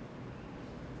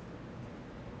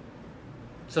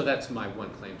 So that's my one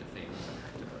claim to fame as an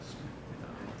activist.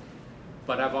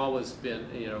 But I've always been,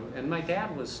 and my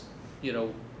dad was,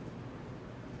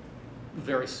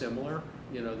 very similar,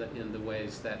 that in the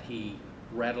ways that he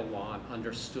read a lot,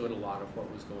 understood a lot of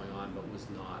what was going on, but was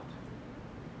not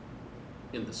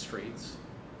in the streets.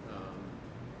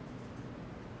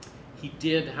 He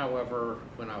did, however,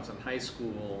 when I was in high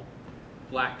school,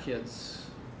 black kids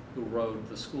who rode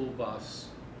the school bus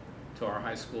to our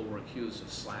high school were accused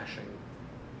of slashing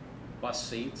bus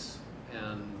seats,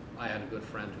 and I had a good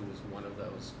friend who was one of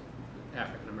those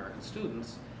African-American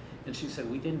students, and she said,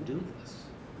 we didn't do this.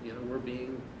 We're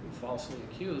being falsely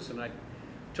accused. And I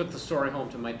took the story home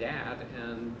to my dad,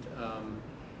 and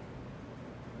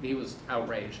he was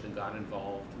outraged and got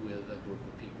involved with a group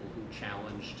of people who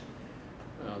challenged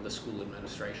the school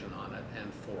administration on it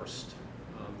and forced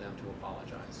them to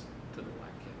apologize to the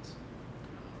black kids.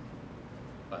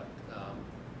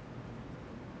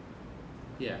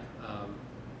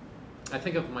 I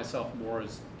think of myself more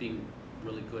as being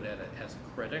really good at it as a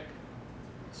critic,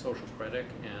 social critic,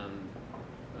 and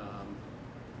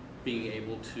being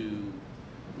able to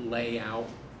lay out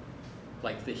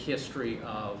like the history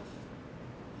of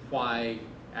why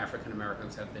African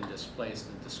Americans have been displaced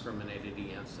and discriminated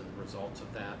against and the results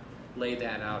of that, lay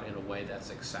that out in a way that's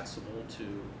accessible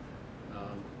to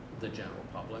the general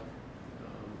public.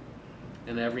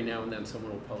 And every now and then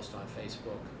someone will post on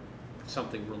Facebook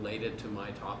something related to my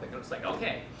topic, and it's like,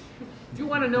 okay, if you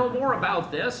want to know more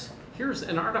about this, here's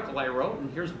an article I wrote,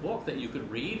 and here's a book that you could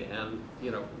read, and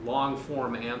long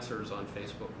form answers on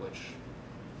Facebook, which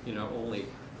only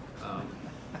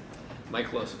my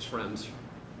closest friends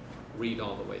read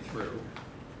all the way through,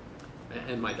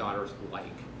 and my daughters like.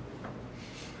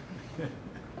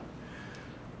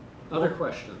 Other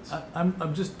questions?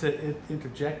 I'm just to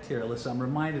interject here, Alyssa. I'm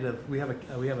reminded of we have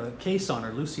a case on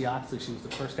her, Lucy Oxley. She was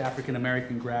the first African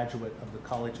American graduate of the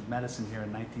College of Medicine here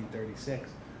in 1936.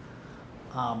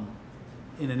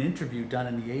 In an interview done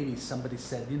in the 80s, somebody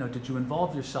said, did you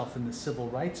involve yourself in the civil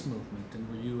rights movement, and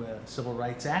were you a civil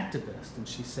rights activist? And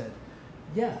she said,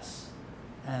 yes.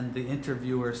 And the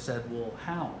interviewer said, well,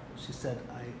 how? She said,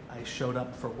 I showed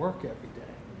up for work every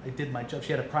day. I did my job.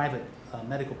 She had a private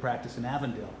medical practice in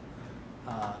Avondale.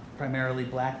 Primarily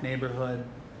black neighborhood,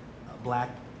 black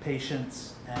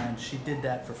patients, and she did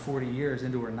that for 40 years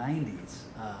into her 90s,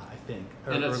 I think.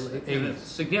 And a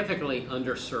significantly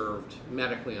underserved,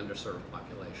 medically underserved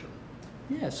population.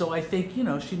 Yeah, so I think,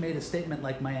 she made a statement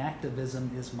like, my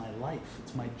activism is my life,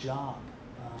 it's my job.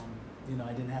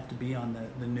 I didn't have to be on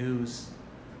the news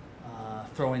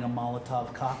throwing a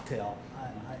Molotov cocktail.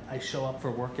 I show up for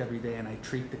work every day and I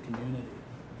treat the community,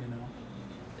 Yeah.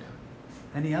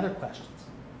 Any other questions?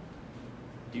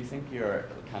 Do you think your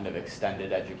kind of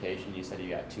extended education, you said you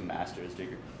got 2 master's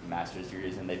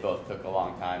degrees and they both took a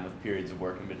long time with periods of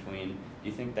work in between, do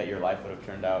you think that your life would have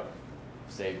turned out,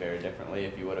 say, very differently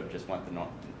if you would have just went the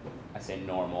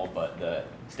normal, but the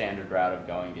standard route of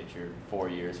going get your 4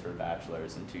 years for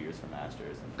bachelor's and 2 years for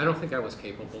master's? I don't think I was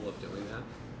capable of doing that.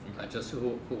 That's just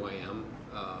who I am.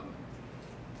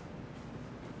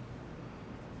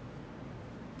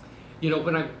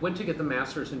 When I went to get the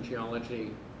master's in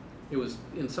geology,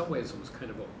 in some ways it was kind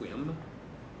of a whim.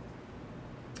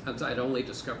 And I'd only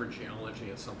discovered geology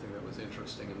as something that was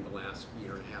interesting in the last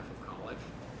year and a half of college.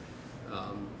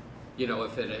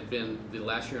 If it had been the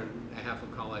last year and a half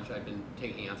of college, I'd been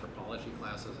taking anthropology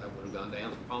classes, I would have gone to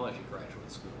anthropology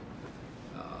graduate school.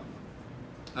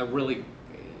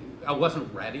 I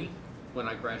wasn't ready when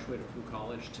I graduated from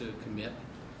college to commit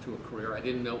to a career. I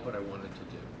didn't know what I wanted to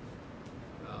do.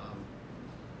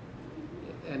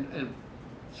 And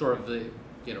sort of the,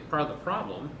 part of the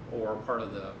problem, or part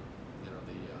of the,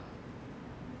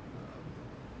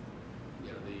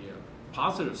 the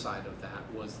positive side of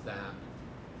that was that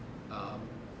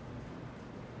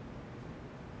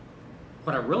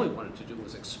what I really wanted to do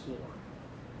was explore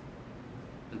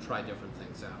and try different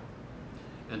things out.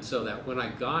 And so that when I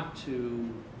got to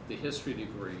the history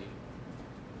degree,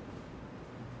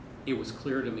 it was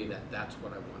clear to me that that's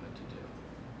what I wanted to do.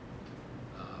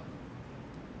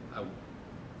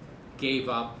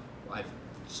 I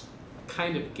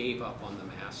kind of gave up on the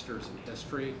master's in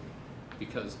history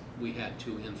because we had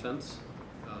 2 infants,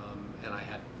 and I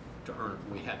had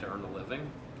we had to earn a living.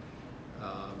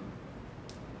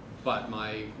 But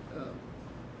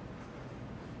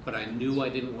I knew I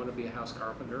didn't want to be a house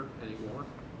carpenter anymore.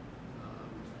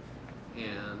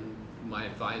 And my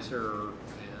advisor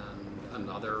and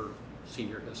another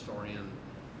senior historian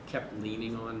kept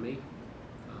leaning on me.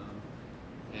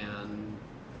 And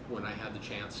when I had the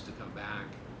chance to come back,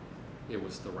 it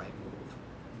was the right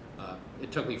move.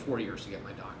 It took me 4 years to get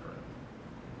my doctorate.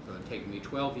 So it taken me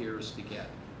 12 years to get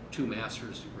 2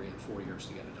 master's degrees and 4 years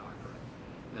to get a doctorate.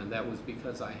 And that was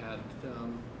because I had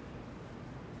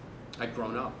I'd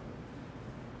grown up.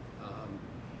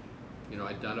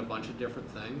 I'd done a bunch of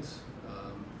different things.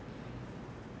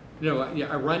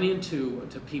 I run into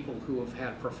people who have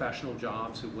had professional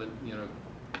jobs, who went,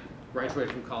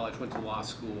 graduated from college, went to law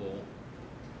school,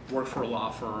 worked for a law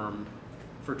firm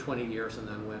for 20 years, and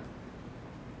then went,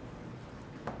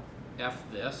 F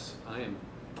this, I'm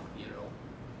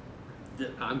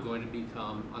going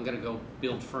to go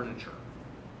build furniture,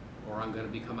 or I'm going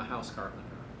to become a house carpenter.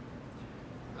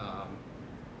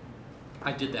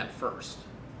 I did that first.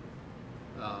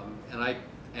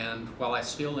 And while I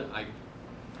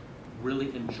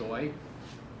really enjoy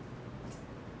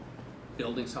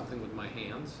building something with my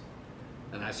hands,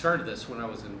 and I started this when I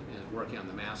was working on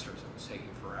the masters. It was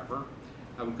taking forever.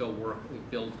 I would go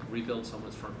rebuild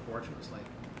someone's front porch, and it was like,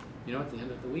 at the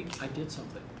end of the week, I did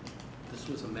something. This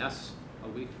was a mess a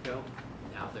week ago.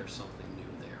 Now there's something new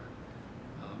there.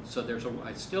 So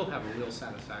I still have a real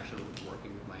satisfaction with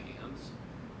working with my hands.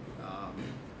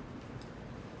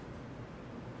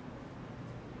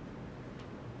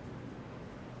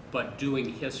 But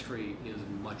doing history is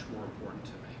much more important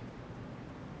to me.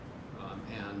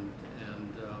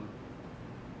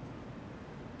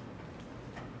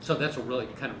 So that's a really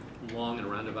kind of long and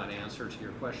roundabout answer to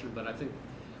your question, but I think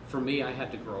for me, I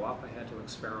had to grow up, I had to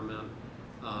experiment.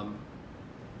 I'm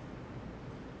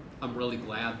really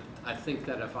glad. I think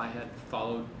that if I had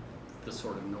followed the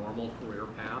sort of normal career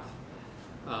path,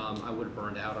 I would have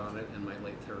burned out on it in my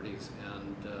late 30s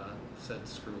and said,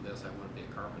 screw this, I want to be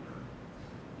a carpenter.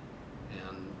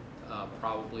 And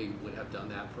probably would have done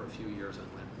that for a few years and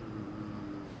went,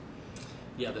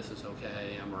 yeah, this is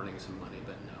okay, I'm earning some money,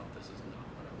 but no, this is not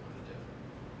what I want to do.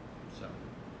 So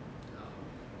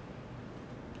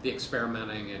the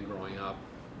experimenting and growing up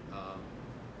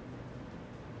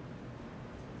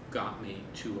got me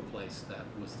to a place that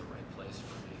was the right place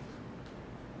for me.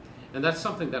 And that's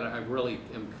something that I really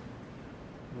am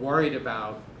worried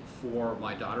about for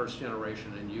my daughter's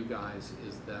generation and you guys,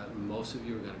 is that most of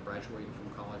you are going to graduate from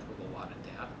college with a lot of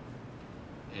debt,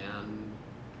 and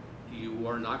you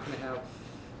are not going to have,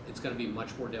 it's going to be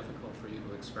much more difficult for you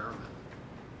to experiment.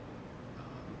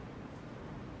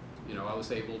 I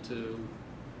was able to,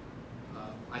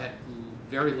 I had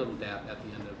very little debt at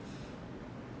the end of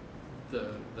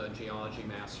the geology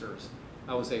masters.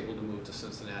 I was able to move to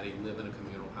Cincinnati, live in a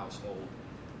communal household,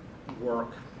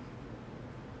 work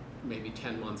maybe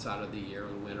 10 months out of the year.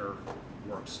 In winter,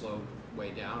 work slowed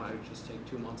way down. I would just take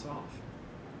 2 months off,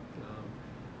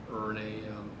 earn a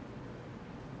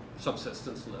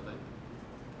subsistence living,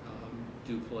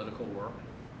 do political work,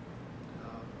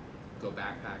 go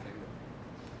backpacking,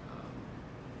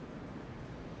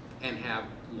 and have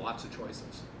lots of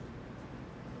choices.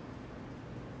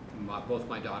 Both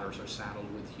my daughters are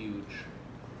saddled with huge,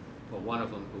 well, one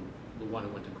of them, the one who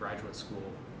went to graduate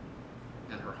school,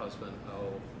 and her husband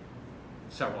owe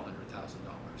several $100,000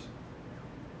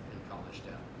 in college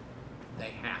debt. They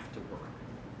have to work.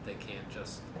 They can't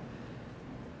just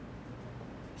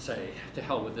say, to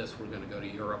hell with this, we're going to go to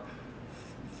Europe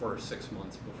for 6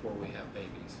 months before we have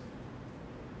babies.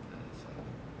 And it's like,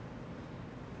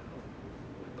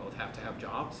 we both have to have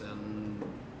jobs, and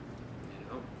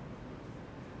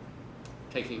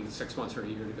taking 6 months or a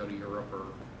year to go to Europe or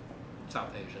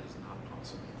South Asia is not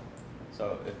possible.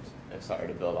 So if sorry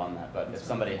to build on that, but if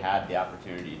somebody had the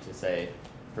opportunity to, say,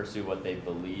 pursue what they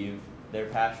believe they're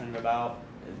passionate about,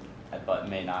 but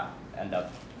may not end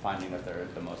up finding that they're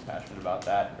the most passionate about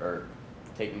that, or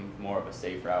taking more of a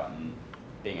safe route and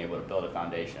being able to build a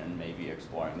foundation and maybe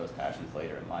exploring those passions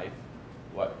later in life,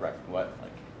 what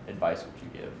advice would you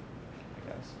give, I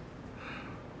guess?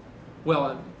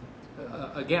 Well,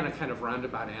 again, a kind of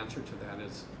roundabout answer to that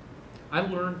is, I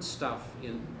learned stuff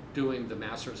in doing the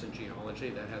master's in geology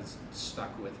that has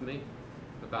stuck with me,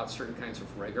 about certain kinds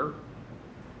of rigor,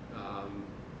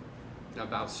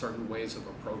 about certain ways of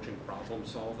approaching problem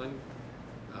solving.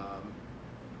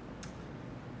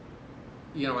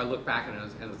 I look back and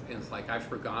it's like I've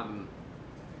forgotten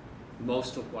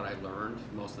most of what I learned,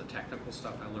 most of the technical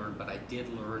stuff I learned, but I did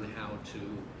learn how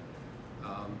to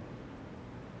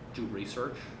do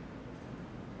research.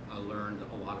 I learned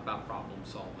a lot about problem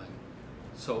solving,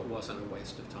 so it wasn't a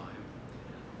waste of time.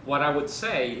 What I would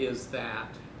say is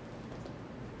that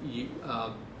you,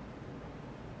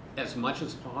 as much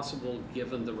as possible,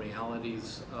 given the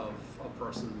realities of a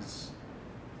person's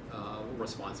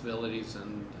responsibilities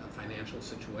and financial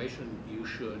situation, you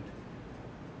should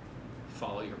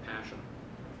follow your passion.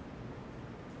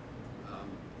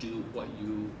 Do what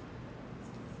you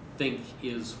think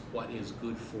is what is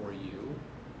good for you,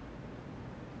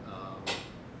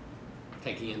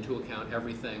 taking into account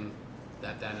everything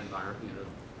that environment,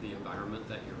 the environment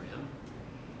that you're in,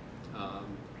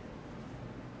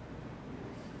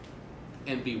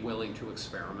 and be willing to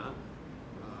experiment.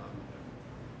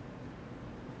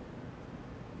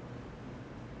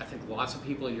 I think lots of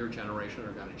people in your generation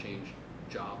are going to change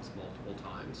jobs multiple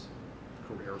times,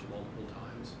 careers multiple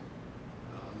times.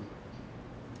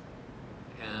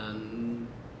 And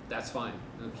that's fine.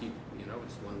 It'll keep,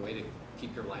 it's one way to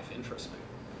keep your life interesting.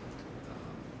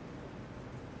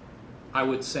 I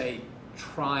would say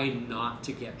try not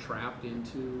to get trapped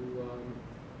into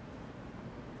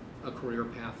a career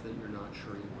path that you're not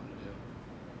sure you want to do.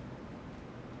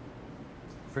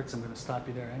 Fritz, I'm going to stop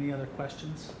you there. Any other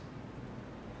questions?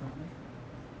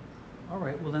 All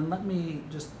right, well then let me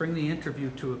just bring the interview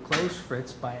to a close,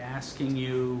 Fritz, by asking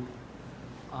you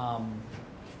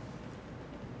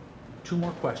two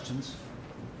more questions.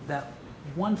 That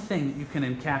one thing that you can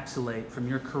encapsulate from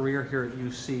your career here at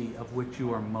UC of which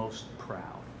you are most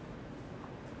proud.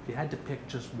 If you had to pick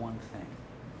just one thing.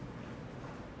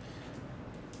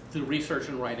 The research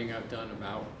and writing I've done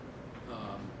about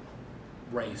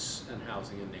race and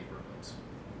housing in neighborhoods.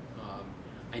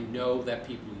 I know that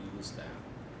people use that.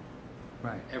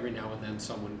 Right. Every now and then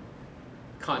someone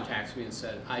contacts me and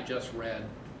said, I just read,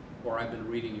 or I've been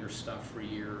reading your stuff for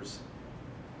years.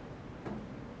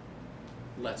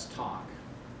 Let's talk.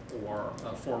 Or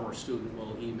a former student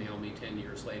will email me 10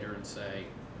 years later and say,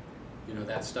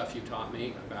 that stuff you taught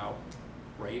me about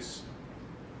race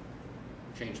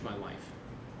changed my life.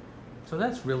 So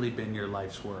that's really been your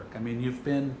life's work. I mean, you've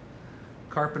been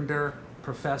carpenter,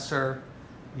 professor,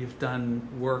 you've done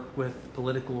work with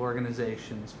political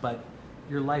organizations, but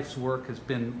your life's work has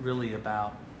been really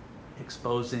about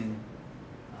exposing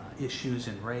issues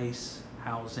in race,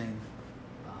 housing,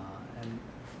 and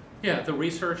yeah, the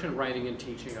research and writing and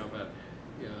teaching of it,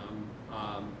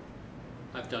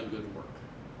 I've done good work.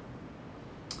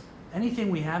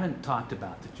 Anything we haven't talked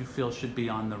about that you feel should be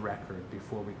on the record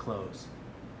before we close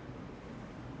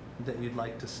that you'd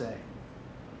like to say?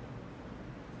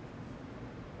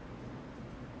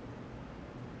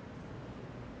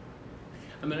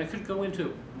 I mean, I could go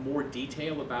into more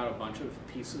detail about a bunch of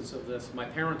pieces of this. My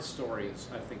parents' story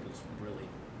I think, is a really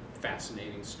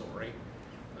fascinating story.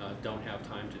 Don't have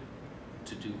time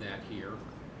to do that here.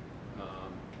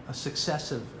 A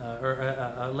successive or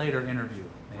a later interview,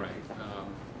 maybe. Right.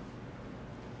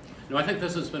 No, I think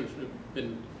this has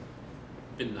been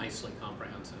nicely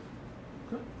comprehensive.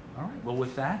 Good. All right. Well,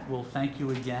 with that, we'll thank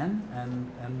you again,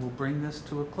 and we'll bring this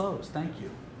to a close. Thank you.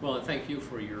 Well, and thank you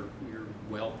for your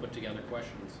well put together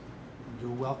questions.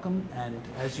 You're welcome. And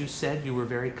as you said, you were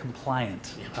very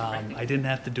compliant. Yeah, right. I didn't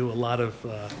have to do a lot of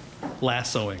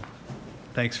lassoing.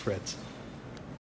 Thanks, Fritz.